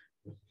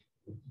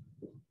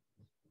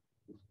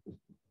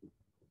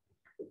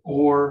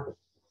 Or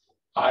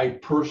I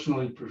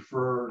personally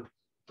prefer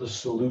the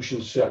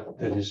solution set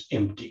that is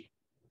empty,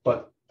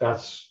 but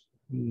that's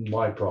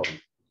my problem.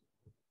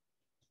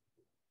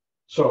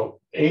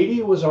 So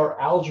 80 was our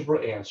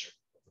algebra answer.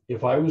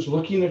 If I was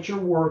looking at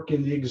your work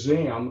in the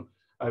exam,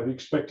 I would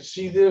expect to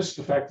see this,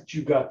 the fact that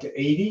you got to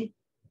 80,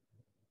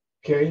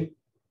 okay?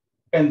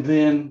 And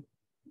then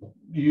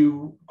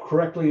you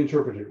correctly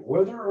interpreted it.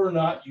 Whether or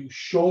not you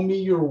show me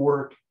your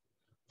work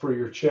for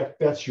your check,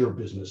 that's your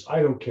business.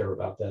 I don't care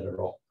about that at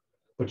all.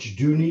 But you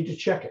do need to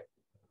check it.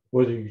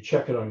 Whether you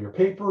check it on your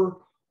paper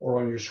or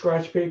on your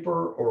scratch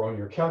paper or on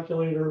your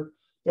calculator,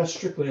 that's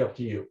strictly up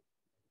to you.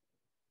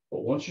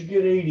 But once you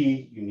get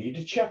 80, you need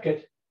to check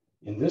it.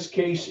 In this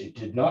case, it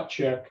did not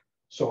check,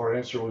 so our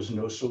answer was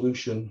no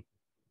solution.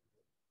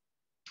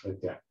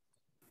 Like that.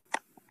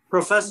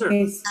 Professor.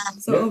 Okay,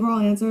 so Yep. overall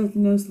answer is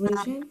no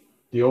solution?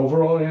 The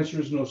overall answer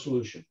is no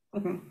solution.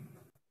 Okay.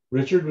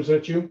 Richard, was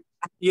that you?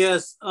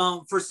 Yes.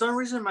 For some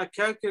reason, my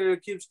calculator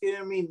keeps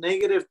giving me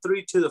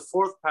 -3 to the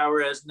 4th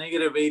power as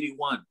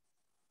 -81.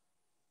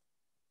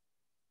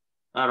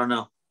 I don't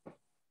know.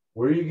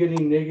 Where are you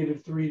getting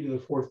 -3 to the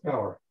 4th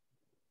power?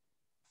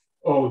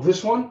 Oh,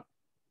 this one?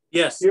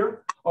 Yes.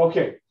 Here?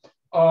 Okay.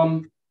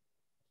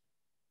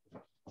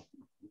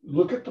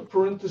 Look at the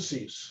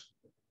parentheses.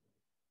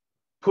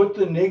 Put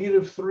the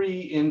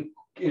 -3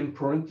 in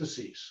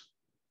parentheses.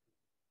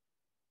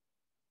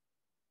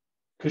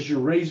 Because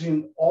you're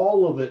raising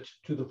all of it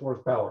to the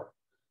 4th power.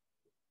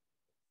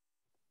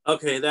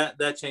 Okay,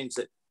 that changed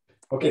it.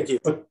 Okay,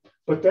 Thank you.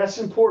 but that's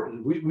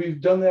important.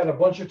 We've done that a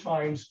bunch of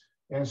times,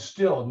 and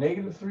still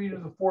 -3 to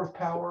the 4th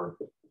power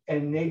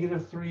and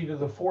 -3 to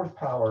the 4th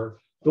power,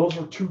 those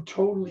are two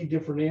totally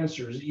different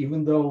answers,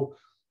 even though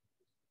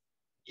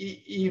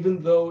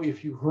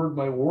if you heard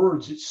my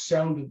words, it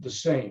sounded the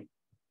same.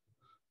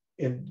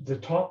 In the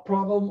top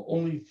problem,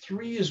 only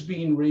 3 is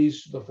being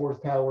raised to the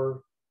 4th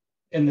power,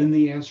 and then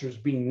the answer is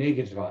being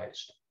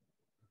negativized.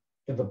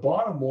 In the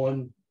bottom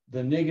one,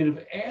 the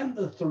negative and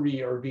the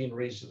 3 are being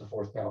raised to the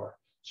 4th power.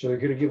 So they're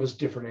going to give us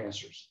different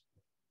answers.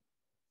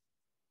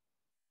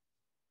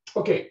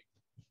 Okay.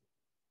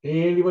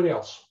 Anybody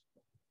else?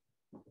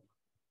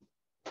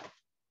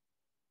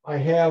 I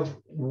have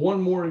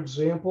one more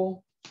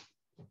example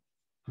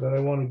that I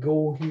want to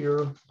go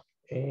here,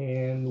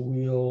 and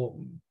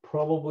we'll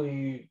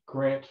probably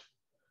grant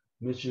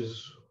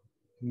Mitch's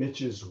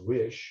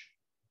wish.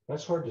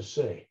 That's hard to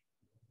say.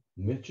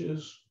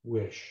 Mitch's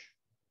wish.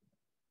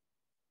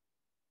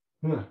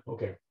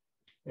 Okay.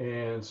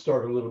 And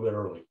start a little bit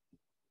early.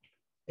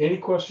 Any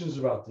questions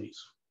about these?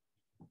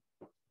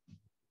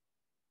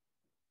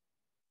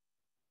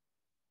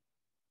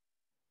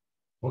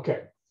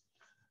 Okay.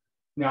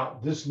 Now,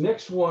 this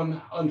next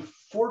one,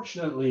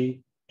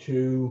 unfortunately,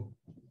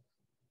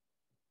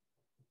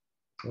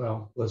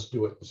 well, let's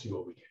do it and see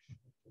what we get.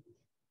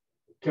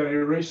 Can I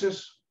erase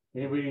this?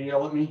 Anybody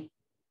yell at me?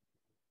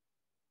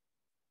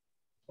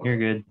 You're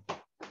good.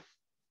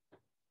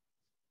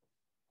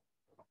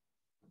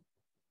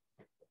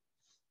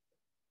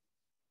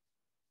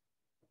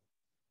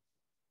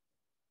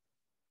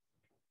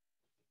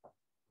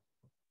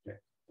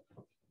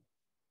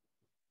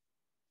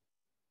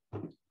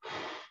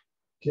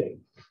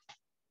 Okay.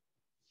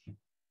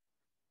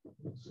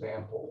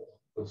 Example,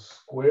 the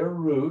square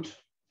root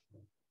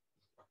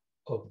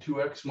of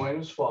 2x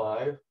minus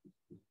 5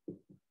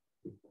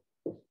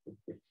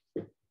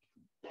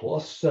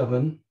 plus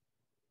 7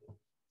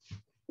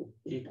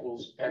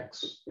 equals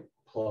x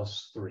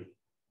plus 3.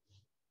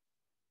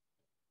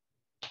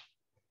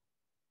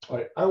 All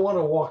right, I want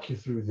to walk you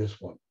through this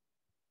one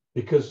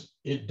because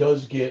it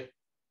does get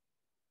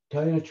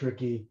kind of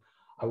tricky.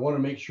 I want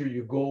to make sure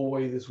you go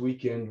away this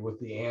weekend with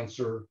the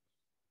answer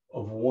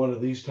of one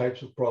of these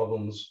types of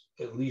problems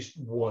at least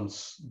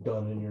once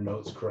done in your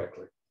notes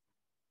correctly.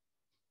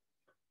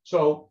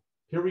 So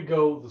here we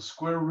go, the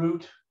square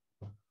root.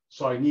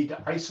 So I need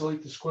to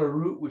isolate the square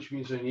root, which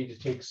means I need to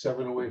take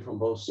 7 away from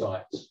both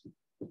sides.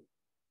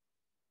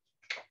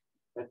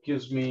 That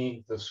gives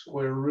me the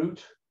square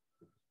root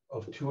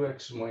of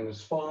 2x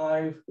minus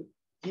 5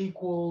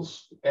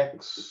 equals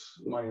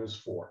x minus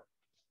 4.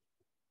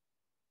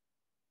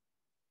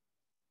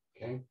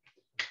 Okay.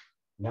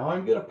 Now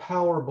I'm going to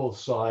power both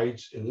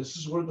sides, and this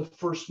is where the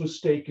first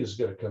mistake is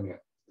going to come in.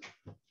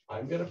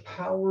 I'm going to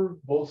power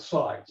both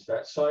sides.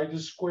 That side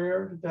is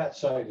squared, that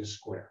side is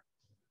squared.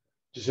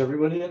 Does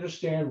everybody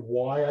understand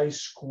why I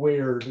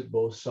squared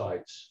both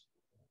sides?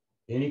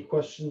 Any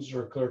questions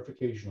or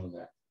clarification on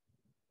that?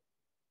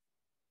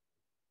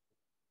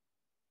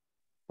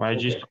 Why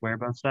did you square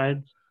both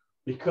sides?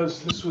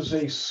 Because this was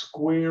a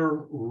square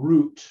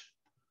root.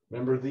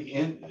 Remember, the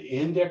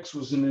index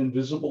was an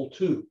invisible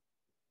 2.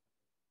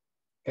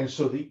 And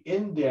so the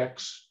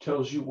index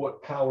tells you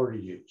what power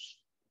to use.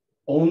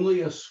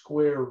 Only a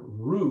square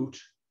root,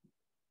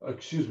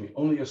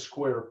 only a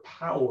square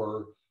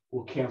power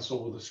will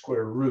cancel with a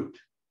square root,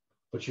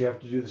 but you have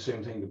to do the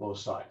same thing to both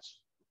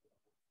sides.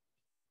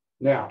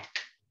 Now,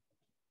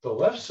 the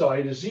left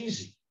side is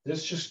easy.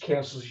 This just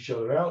cancels each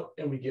other out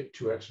and we get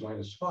 2x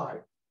minus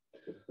 5.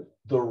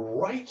 The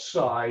right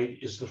side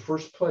is the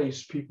first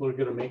place people are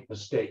going to make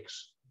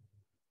mistakes.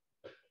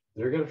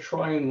 They're going to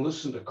try and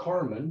listen to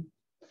Carmen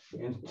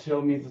and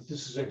tell me that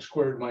this is x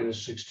squared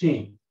minus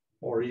 16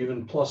 or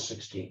even plus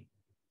 16.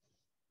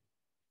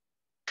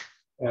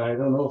 And I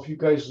don't know if you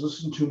guys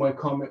listened to my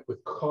comment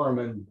with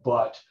Carmen,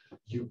 but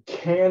you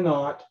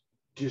cannot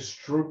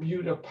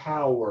distribute a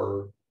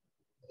power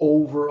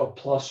over a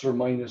plus or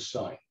minus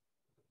sign.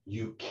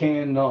 You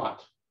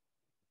cannot,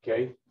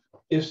 okay?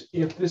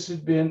 If this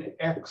had been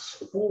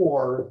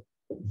x4,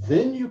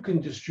 then you can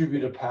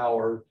distribute a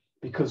power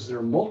because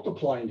they're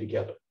multiplying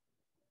together.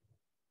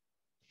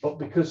 But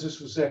because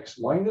this was x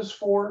minus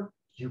 4,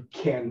 you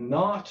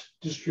cannot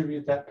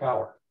distribute that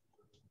power.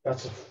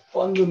 That's a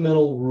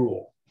fundamental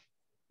rule.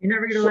 You're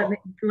never going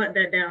to let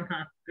that down,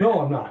 huh?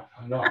 No, I'm not.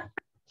 I'm not.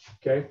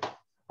 Okay.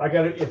 I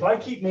got to, if I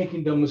keep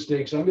making dumb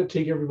mistakes, I'm going to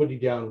take everybody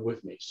down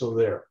with me. So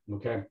there.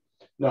 Okay.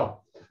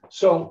 No.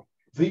 So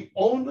the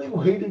only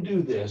way to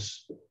do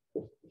this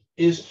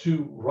is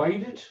to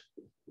write it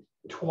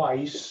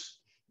twice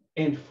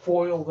and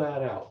FOIL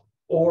that out,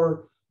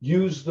 or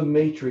use the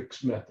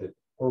matrix method,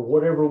 or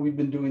whatever we've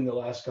been doing the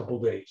last couple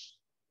of days.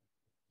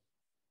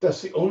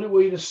 That's the only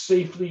way to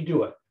safely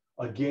do it.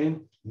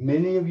 Again,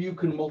 many of you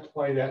can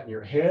multiply that in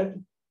your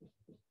head.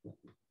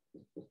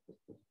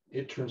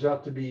 It turns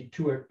out to be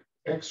 2x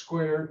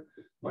squared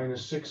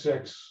minus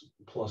 6x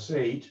plus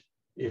 8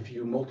 if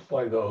you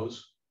multiply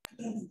those.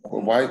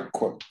 Well, why,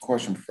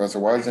 question, Professor,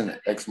 why isn't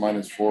x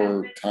minus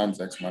 4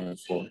 times x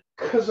minus 4?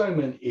 Because I'm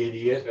an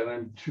idiot and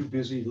I'm too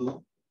busy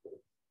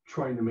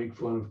trying to make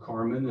fun of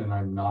Carmen, and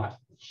I'm not.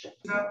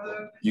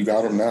 You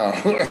got him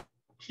now.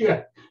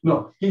 Yeah,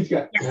 no, he's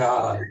got,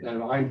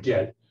 and I'm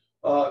dead.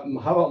 How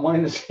about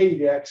minus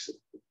 8x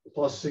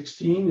plus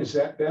 16? Is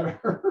that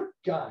better?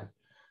 God,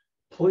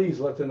 please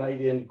let the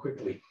night end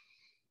quickly.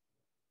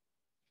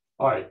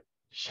 All right,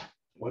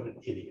 what an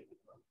idiot.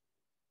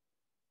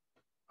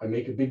 I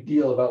make a big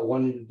deal about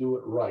wanting to do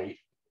it right.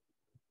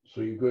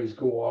 So you guys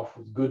go off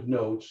with good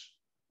notes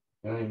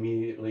and I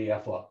immediately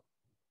F up.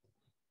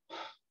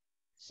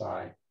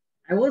 Sigh.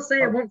 I will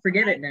say I won't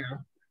forget it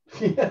now.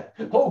 Yeah.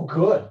 Oh,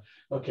 good.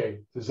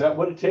 Okay. Is that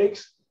what it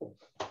takes?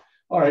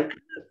 All right.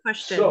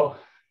 Question. So,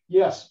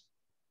 yes.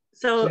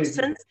 So Say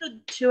since the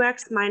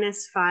 2x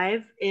minus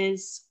 5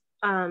 is,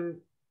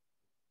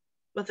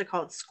 what's it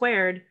called,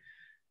 squared,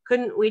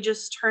 couldn't we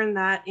just turn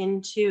that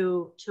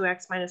into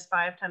 2x minus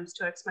 5 times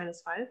 2x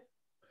minus 5?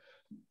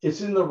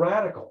 It's in the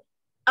radical.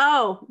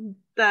 Oh,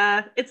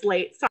 it's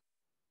late. Sorry.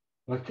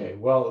 Okay.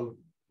 Well,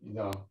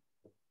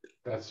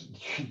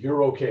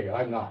 you're okay.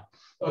 I'm not.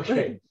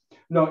 Okay.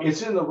 No,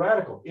 it's in the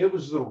radical. It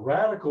was the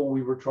radical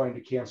we were trying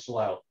to cancel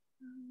out.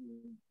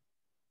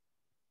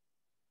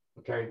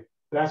 Okay.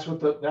 That's what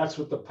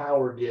the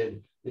power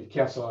did. It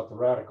canceled out the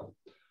radical.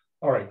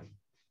 All right.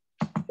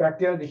 Back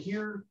down to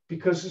here,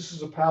 because this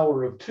is a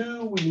power of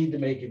 2, we need to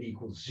make it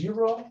equal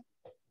 0.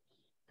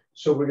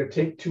 So we're going to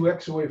take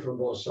 2x away from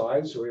both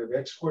sides. So we have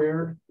x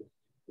squared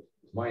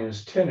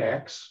minus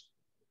 10x.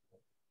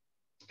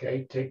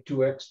 Okay, take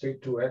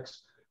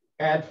 2x,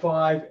 add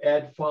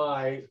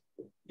 5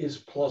 is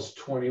plus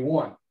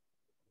 21.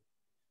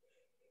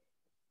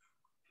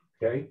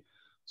 Okay,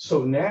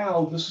 so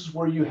now this is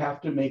where you have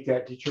to make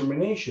that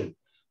determination.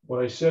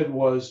 What I said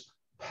was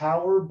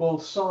power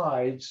both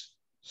sides,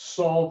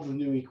 solve the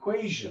new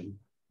equation.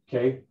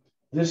 Okay,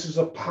 this is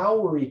a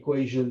power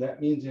equation.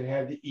 That means it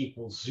had to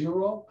equal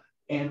 0,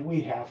 and we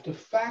have to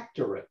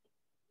factor it.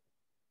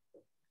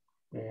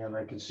 And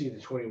I can see the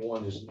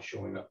 21 isn't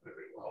showing up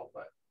very well,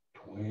 but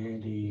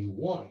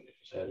 21,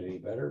 is that any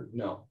better?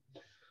 No.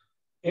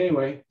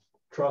 Anyway,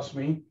 trust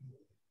me.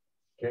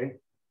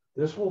 Okay,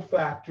 this will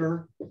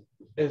factor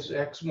as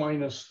x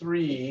minus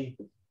 3,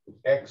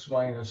 x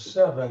minus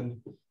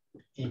 7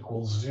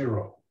 equals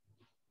 0.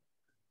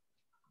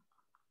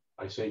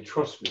 I say,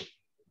 trust me,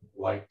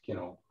 like,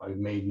 I've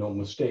made no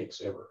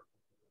mistakes ever.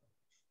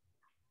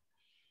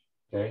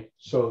 Okay,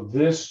 so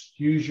this,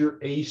 use your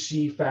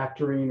AC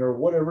factoring or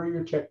whatever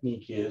your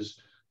technique is.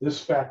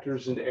 This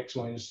factors into x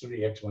minus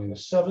 3, x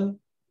minus 7.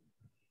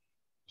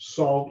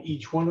 Solve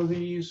each one of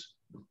these.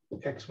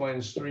 X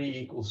minus 3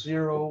 equals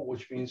 0,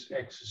 which means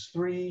x is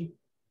 3.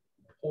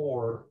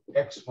 Or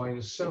x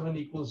minus 7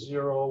 equals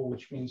 0,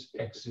 which means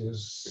x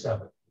is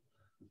 7.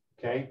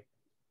 Okay.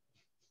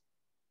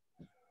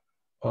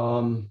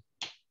 Now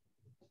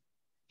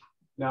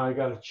I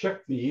got to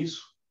check these.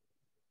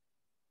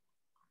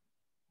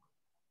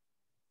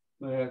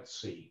 Let's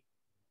see.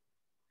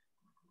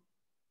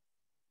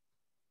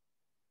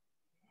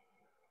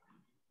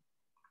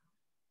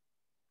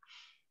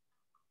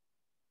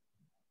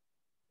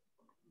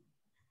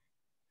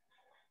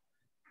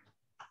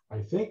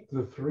 I think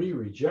the 3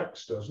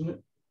 rejects, doesn't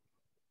it?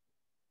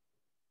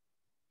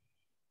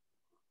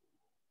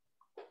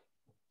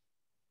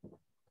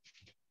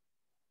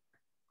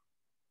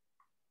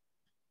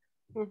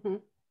 Mm-hmm.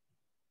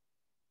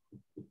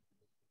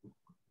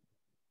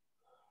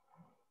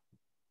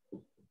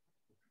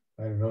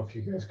 I don't know if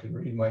you guys can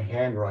read my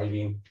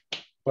handwriting,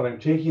 but I'm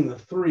taking the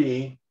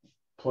 3,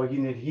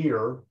 plugging it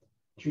here.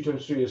 2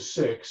 times 3 is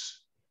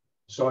 6.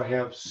 So I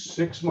have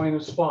 6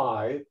 minus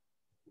 5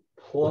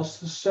 plus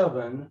the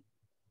 7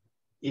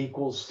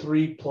 equals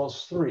 3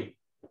 plus 3.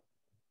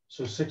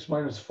 So 6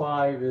 minus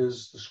 5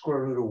 is the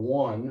square root of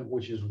 1,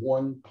 which is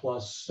 1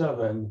 plus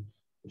 7.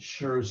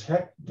 Sure as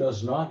heck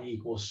does not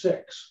equal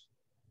 6.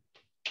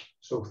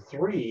 So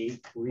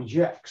 3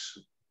 rejects.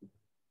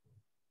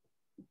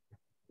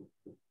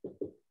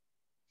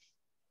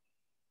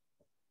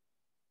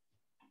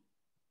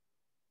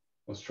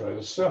 Let's try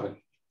the 7.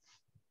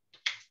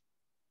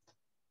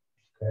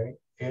 Okay,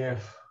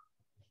 if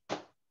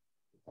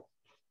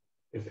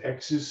If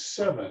x is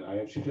 7, I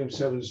have 2 times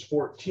 7 is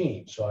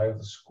 14. So I have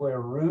the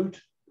square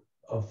root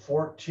of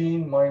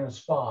 14 minus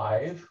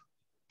 5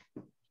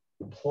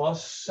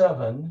 plus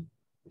 7.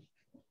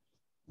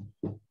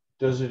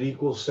 Does it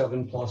equal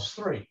 7 plus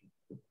 3?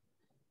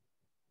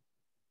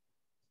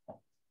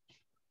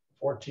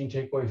 14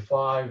 take away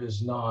 5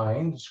 is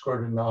 9. The square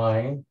root of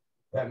 9.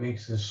 That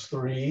makes this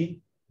 3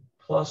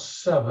 plus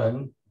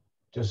 7.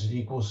 Does it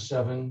equal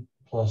 7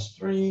 plus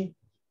 3?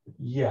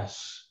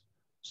 Yes.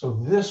 So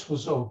this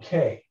was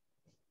okay.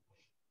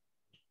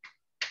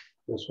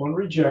 This one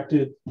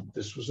rejected.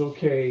 This was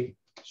okay.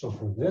 So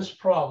for this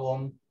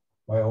problem,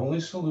 my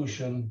only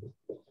solution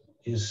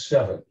is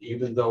 7,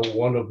 even though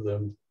one of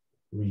them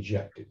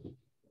rejected.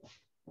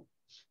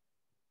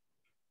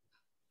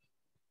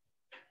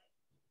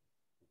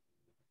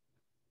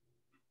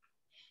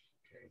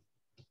 Okay.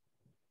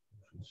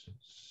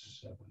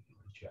 7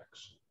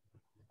 rejects.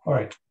 All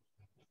right.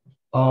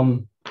 I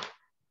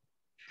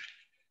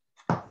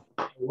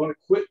want to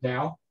quit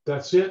now.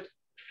 That's it.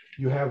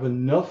 You have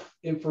enough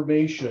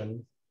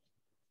information.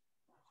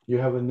 You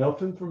have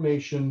enough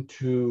information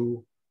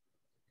to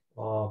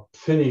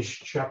finish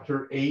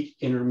chapter 8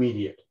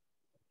 intermediate.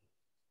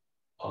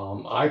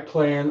 I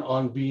plan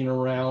on being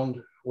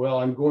around. Well,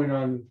 I'm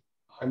going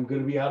to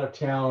be out of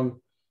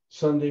town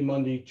Sunday,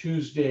 Monday,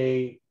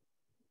 Tuesday,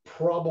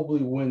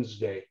 probably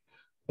Wednesday,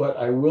 but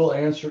I will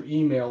answer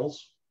emails.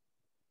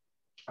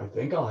 I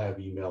think I'll have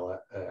email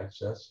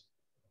access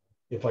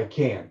if I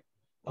can.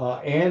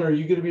 Anne, are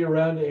you going to be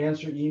around to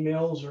answer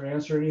emails or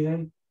answer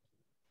anything?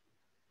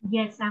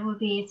 Yes, I will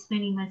be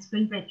spending my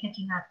spring break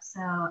catching up,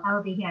 so I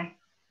will be here.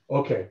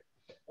 Okay.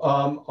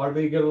 Are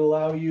they going to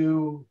allow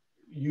you?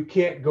 You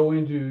can't go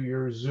into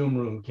your Zoom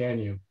room, can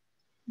you?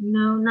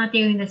 No, not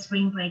during the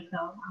spring break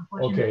though,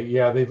 unfortunately. Okay,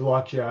 yeah, they've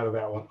locked you out of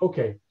that one.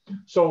 Okay,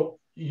 so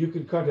you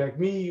can contact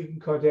me, you can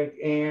contact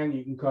Anne,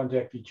 you can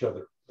contact each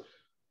other.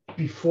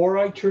 Before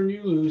I turn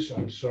you loose,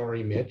 I'm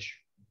sorry, Mitch.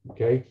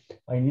 Okay,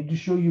 I need to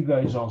show you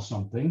guys all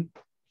something.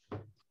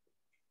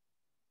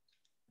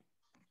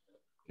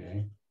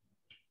 Okay.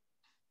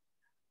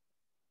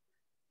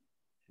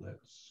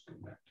 Let's go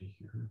back to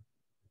here.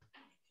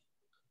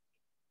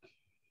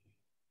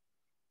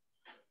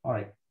 All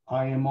right,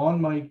 I am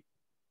on my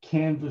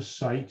Canvas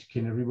site.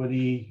 Is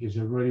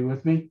everybody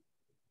with me?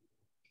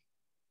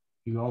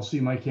 You all see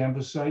my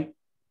Canvas site?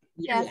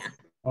 Yes.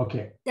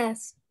 Okay.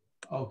 Yes.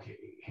 Okay,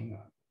 hang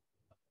on.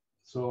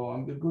 So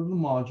I'm going to go to the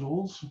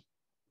modules.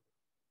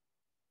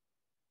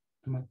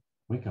 Come on,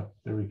 wake up.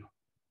 There we go.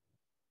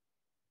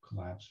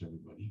 Collapse,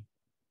 everybody.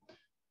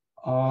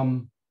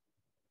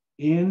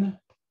 In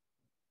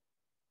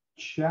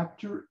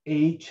chapter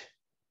 8,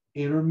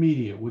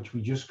 intermediate, which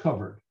we just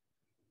covered,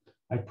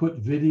 I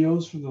put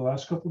videos from the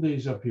last couple of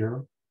days up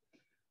here.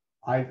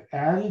 I've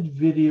added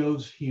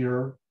videos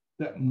here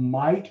that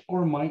might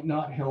or might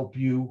not help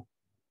you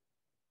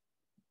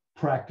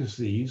practice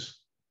these.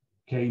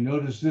 Okay,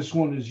 notice this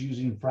one is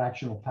using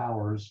fractional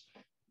powers.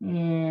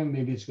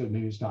 Maybe it's good,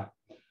 maybe it's not.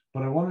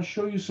 But I want to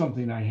show you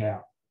something I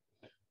have.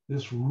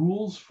 This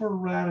rules for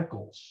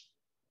radicals.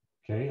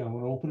 Okay, I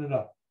want to open it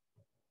up.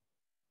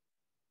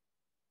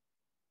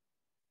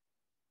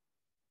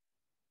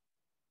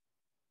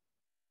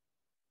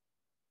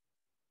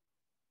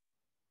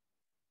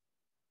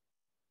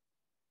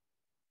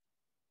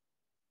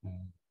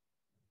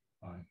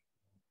 Fine.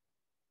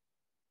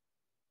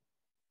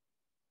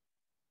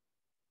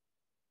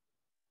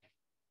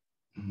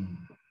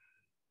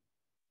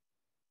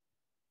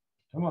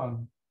 Come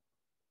on.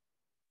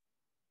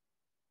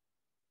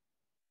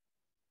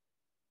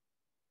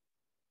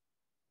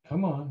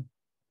 Come on.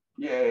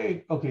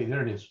 Yay. Okay,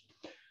 there it is.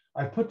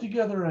 I put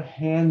together a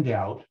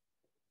handout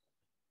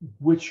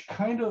which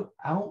kind of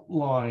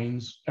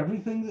outlines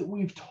everything that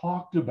we've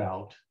talked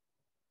about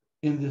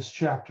in this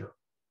chapter.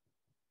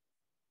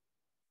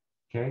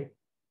 Okay,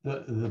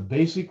 the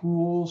basic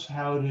rules,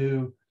 how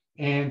to,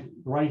 and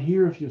right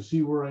here, if you'll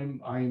see where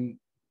I'm,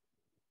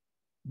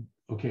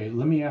 okay,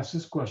 let me ask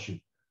this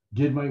question.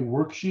 Did my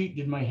worksheet,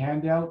 did my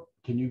handout,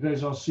 can you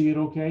guys all see it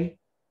okay?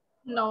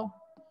 No.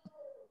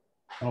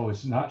 Oh,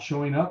 it's not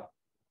showing up?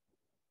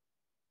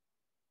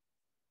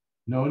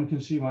 No one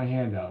can see my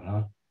handout,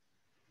 huh?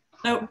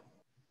 Nope.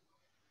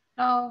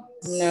 No.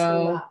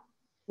 No.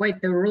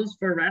 Wait, the rules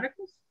for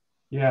radicals?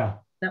 Yeah.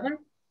 That one?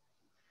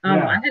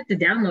 Yeah. I had to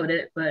download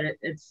it, but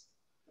it's.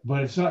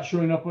 But it's not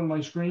showing up on my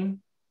screen?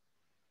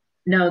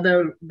 No,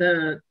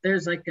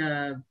 there's like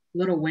a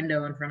little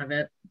window in front of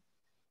it.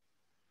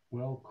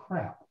 Well,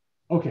 crap.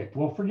 Okay,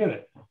 well, forget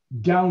it.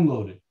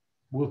 Download it.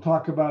 We'll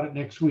talk about it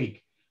next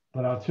week.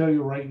 But I'll tell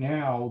you right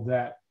now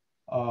that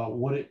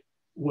what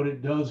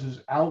it does is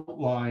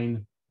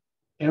outline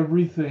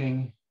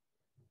everything.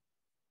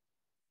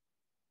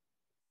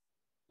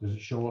 Does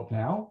it show up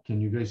now?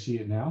 Can you guys see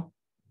it now?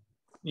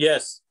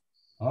 Yes.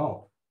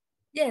 Oh.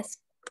 Yes.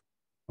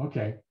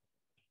 Okay.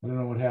 I don't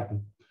know what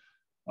happened.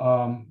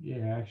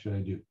 Yeah, actually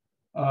I do.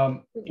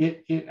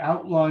 It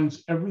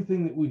outlines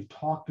everything that we've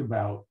talked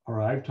about,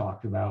 or I've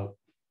talked about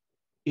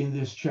in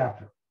this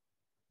chapter.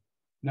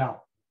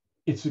 Now,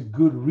 it's a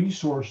good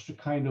resource to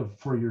kind of,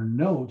 for your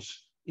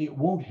notes. It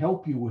won't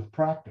help you with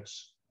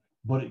practice,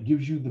 but it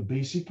gives you the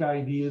basic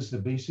ideas, the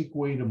basic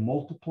way to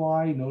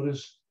multiply.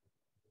 Notice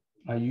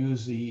I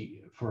use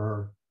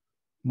for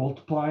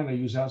multiplying, I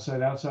use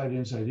outside, outside,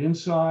 inside,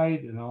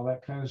 inside, and all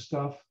that kind of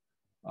stuff.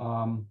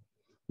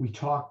 We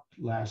talked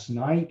last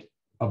night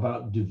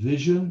about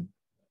division,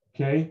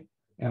 okay?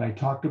 And I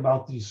talked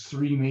about these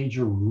 3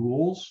 major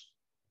rules,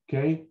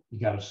 okay? You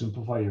got to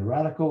simplify your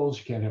radicals.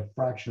 You can't have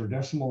fraction or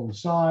decimal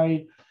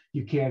inside.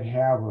 You can't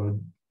have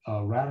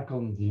a radical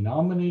in the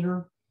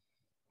denominator,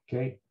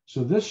 okay?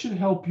 So this should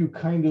help you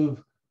kind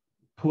of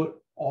put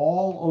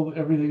all of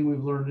everything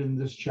we've learned in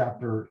this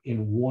chapter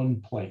in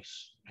one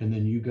place, and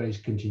then you guys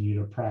continue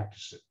to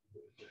practice it.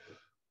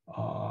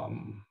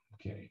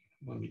 Okay,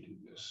 let me do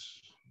this.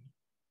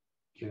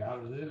 Get out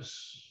of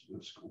this.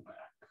 Let's go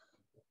back.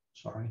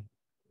 Sorry.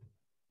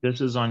 This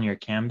is on your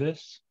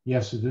Canvas?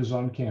 Yes, it is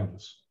on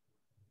Canvas.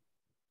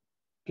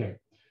 Okay.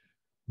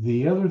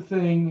 The other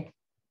thing,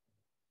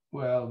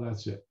 well,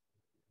 that's it.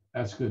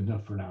 That's good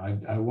enough for now.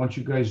 I want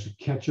you guys to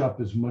catch up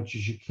as much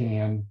as you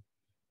can.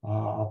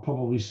 I'll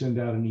probably send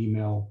out an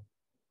email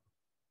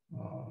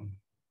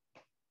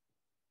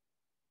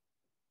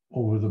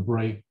over the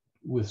break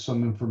with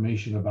some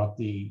information about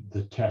the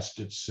test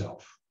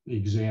itself,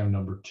 exam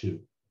number 2.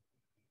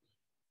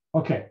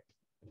 Okay,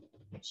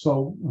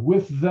 so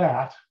with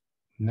that,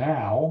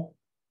 now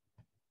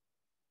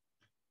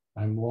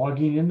I'm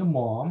logging into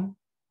Mom.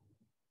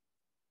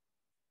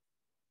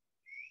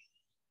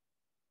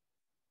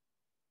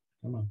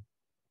 Come on,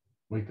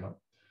 wake up.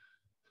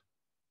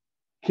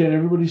 Can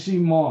everybody see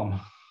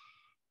Mom?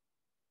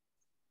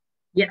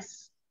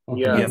 Yes. Okay,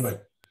 Yes.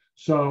 good.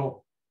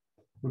 So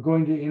we're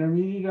going to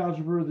intermediate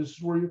algebra. This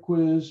is where your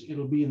quiz.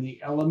 It'll be in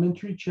the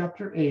elementary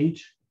chapter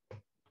 8.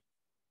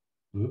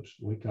 Oops,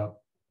 wake up.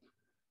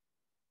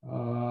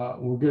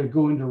 We're going to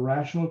go into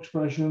rational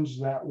expressions,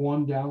 that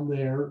one down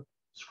there.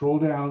 Scroll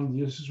down.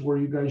 This is where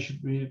you guys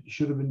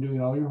should have been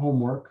doing all your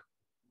homework.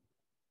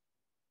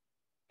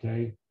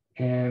 Okay,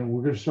 and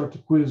we're going to start the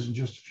quiz in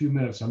just a few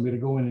minutes. I'm going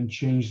to go in and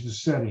change the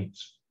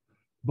settings.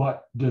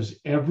 But does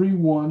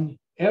everyone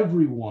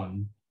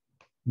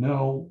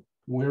know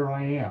where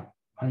I am?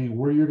 I mean,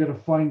 where you're going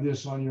to find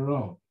this on your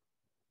own?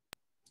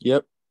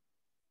 Yep.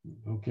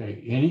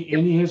 Okay,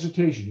 any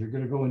hesitation? You're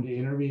going to go into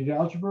intermediate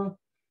algebra.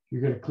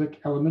 You're going to click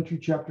elementary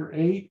chapter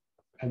 8,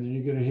 and then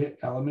you're going to hit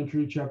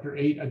elementary chapter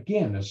 8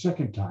 again, a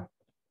second time.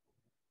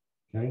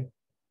 Okay,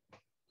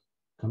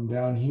 come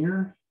down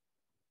here.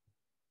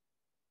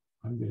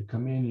 I'm going to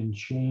come in and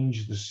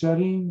change the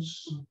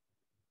settings.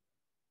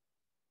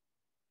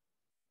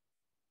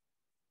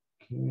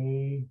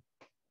 Okay,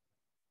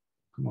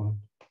 come on,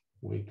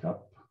 wake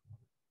up.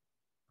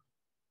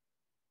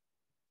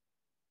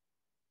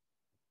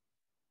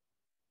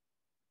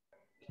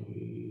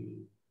 Okay.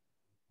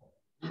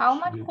 How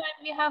much time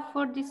we have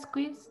for this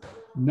quiz?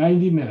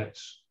 90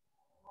 minutes.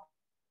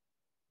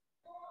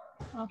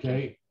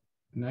 Okay.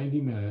 90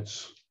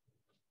 minutes.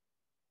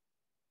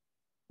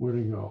 Where'd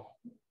it go?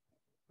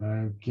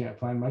 I can't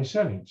find my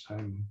settings.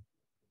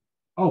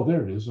 Oh,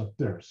 there it is up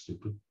there,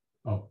 stupid.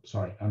 Oh,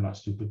 sorry, I'm not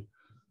stupid.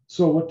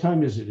 So what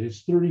time is it?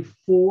 It's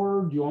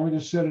 34. Do you want me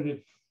to set it at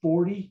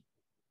 40?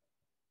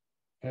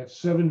 At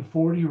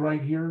 7:40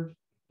 right here?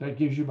 That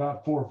gives you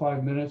about 4 or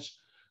 5 minutes.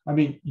 I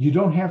mean, you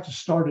don't have to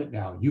start it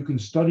now. You can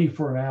study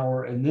for an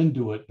hour and then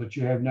do it, but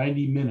you have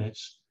 90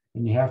 minutes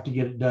and you have to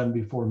get it done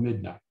before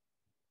midnight.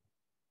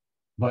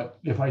 But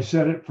if I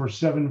set it for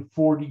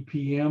 7:40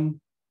 p.m.,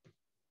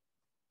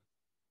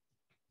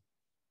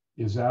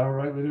 is that all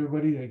right with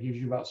everybody? That gives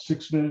you about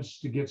 6 minutes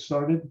to get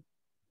started.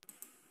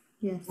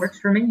 Yes. Works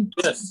for me.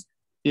 Yes.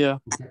 Yeah.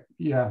 Okay.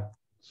 Yeah.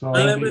 So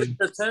Unlimited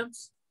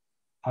attempts?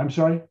 I'm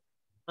sorry?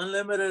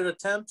 Unlimited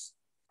attempts?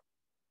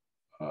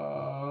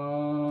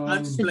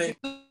 I'm just playing.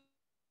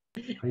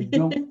 I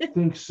don't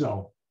think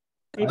so.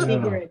 I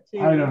figure it too.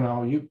 I don't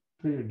know. You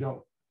figure,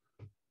 don't.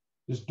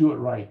 Just do it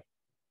right.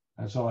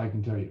 That's all I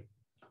can tell you.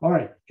 All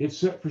right. It's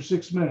set for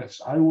 6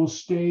 minutes. I will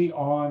stay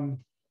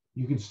on.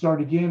 You can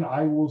start again.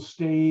 I will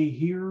stay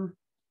here,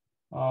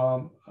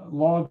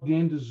 logged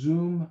into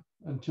Zoom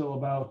until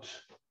about,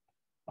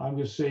 I'm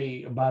going to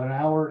say about an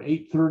hour,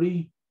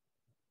 8:30.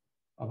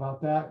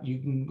 About that. You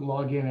can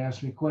log in,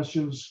 ask me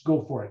questions.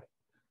 Go for it.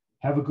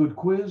 Have a good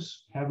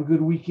quiz. Have a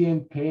good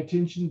weekend. Pay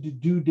attention to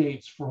due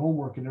dates for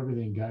homework and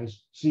everything,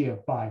 guys. See ya.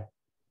 Bye.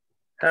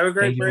 Have a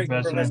great Thank you, break,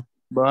 Professor. Professor.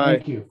 Bye.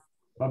 Thank you.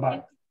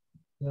 Bye-bye.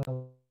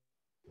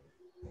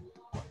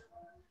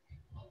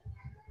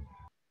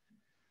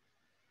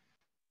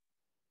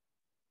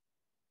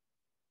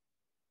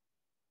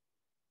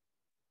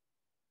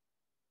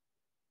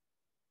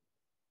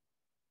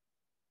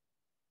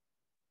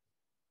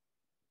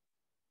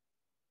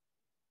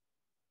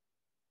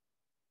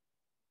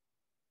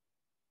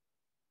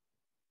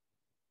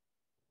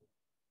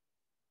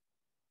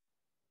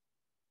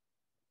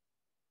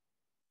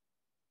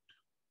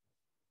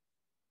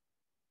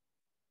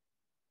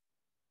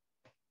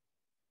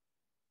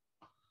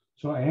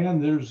 So,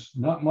 Ann, there's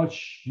not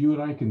much you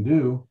and I can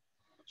do.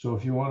 So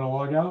if you want to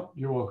log out,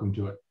 you're welcome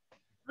to it.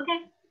 Okay.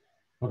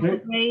 Okay.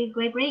 Have a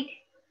great break.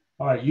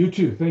 All right. You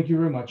too. Thank you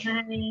very much.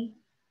 Bye.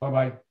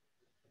 Bye-bye.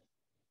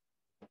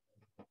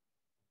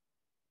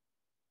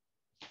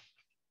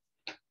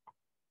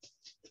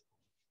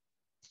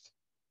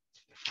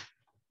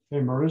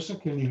 Hey,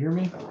 Marissa, can you hear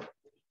me?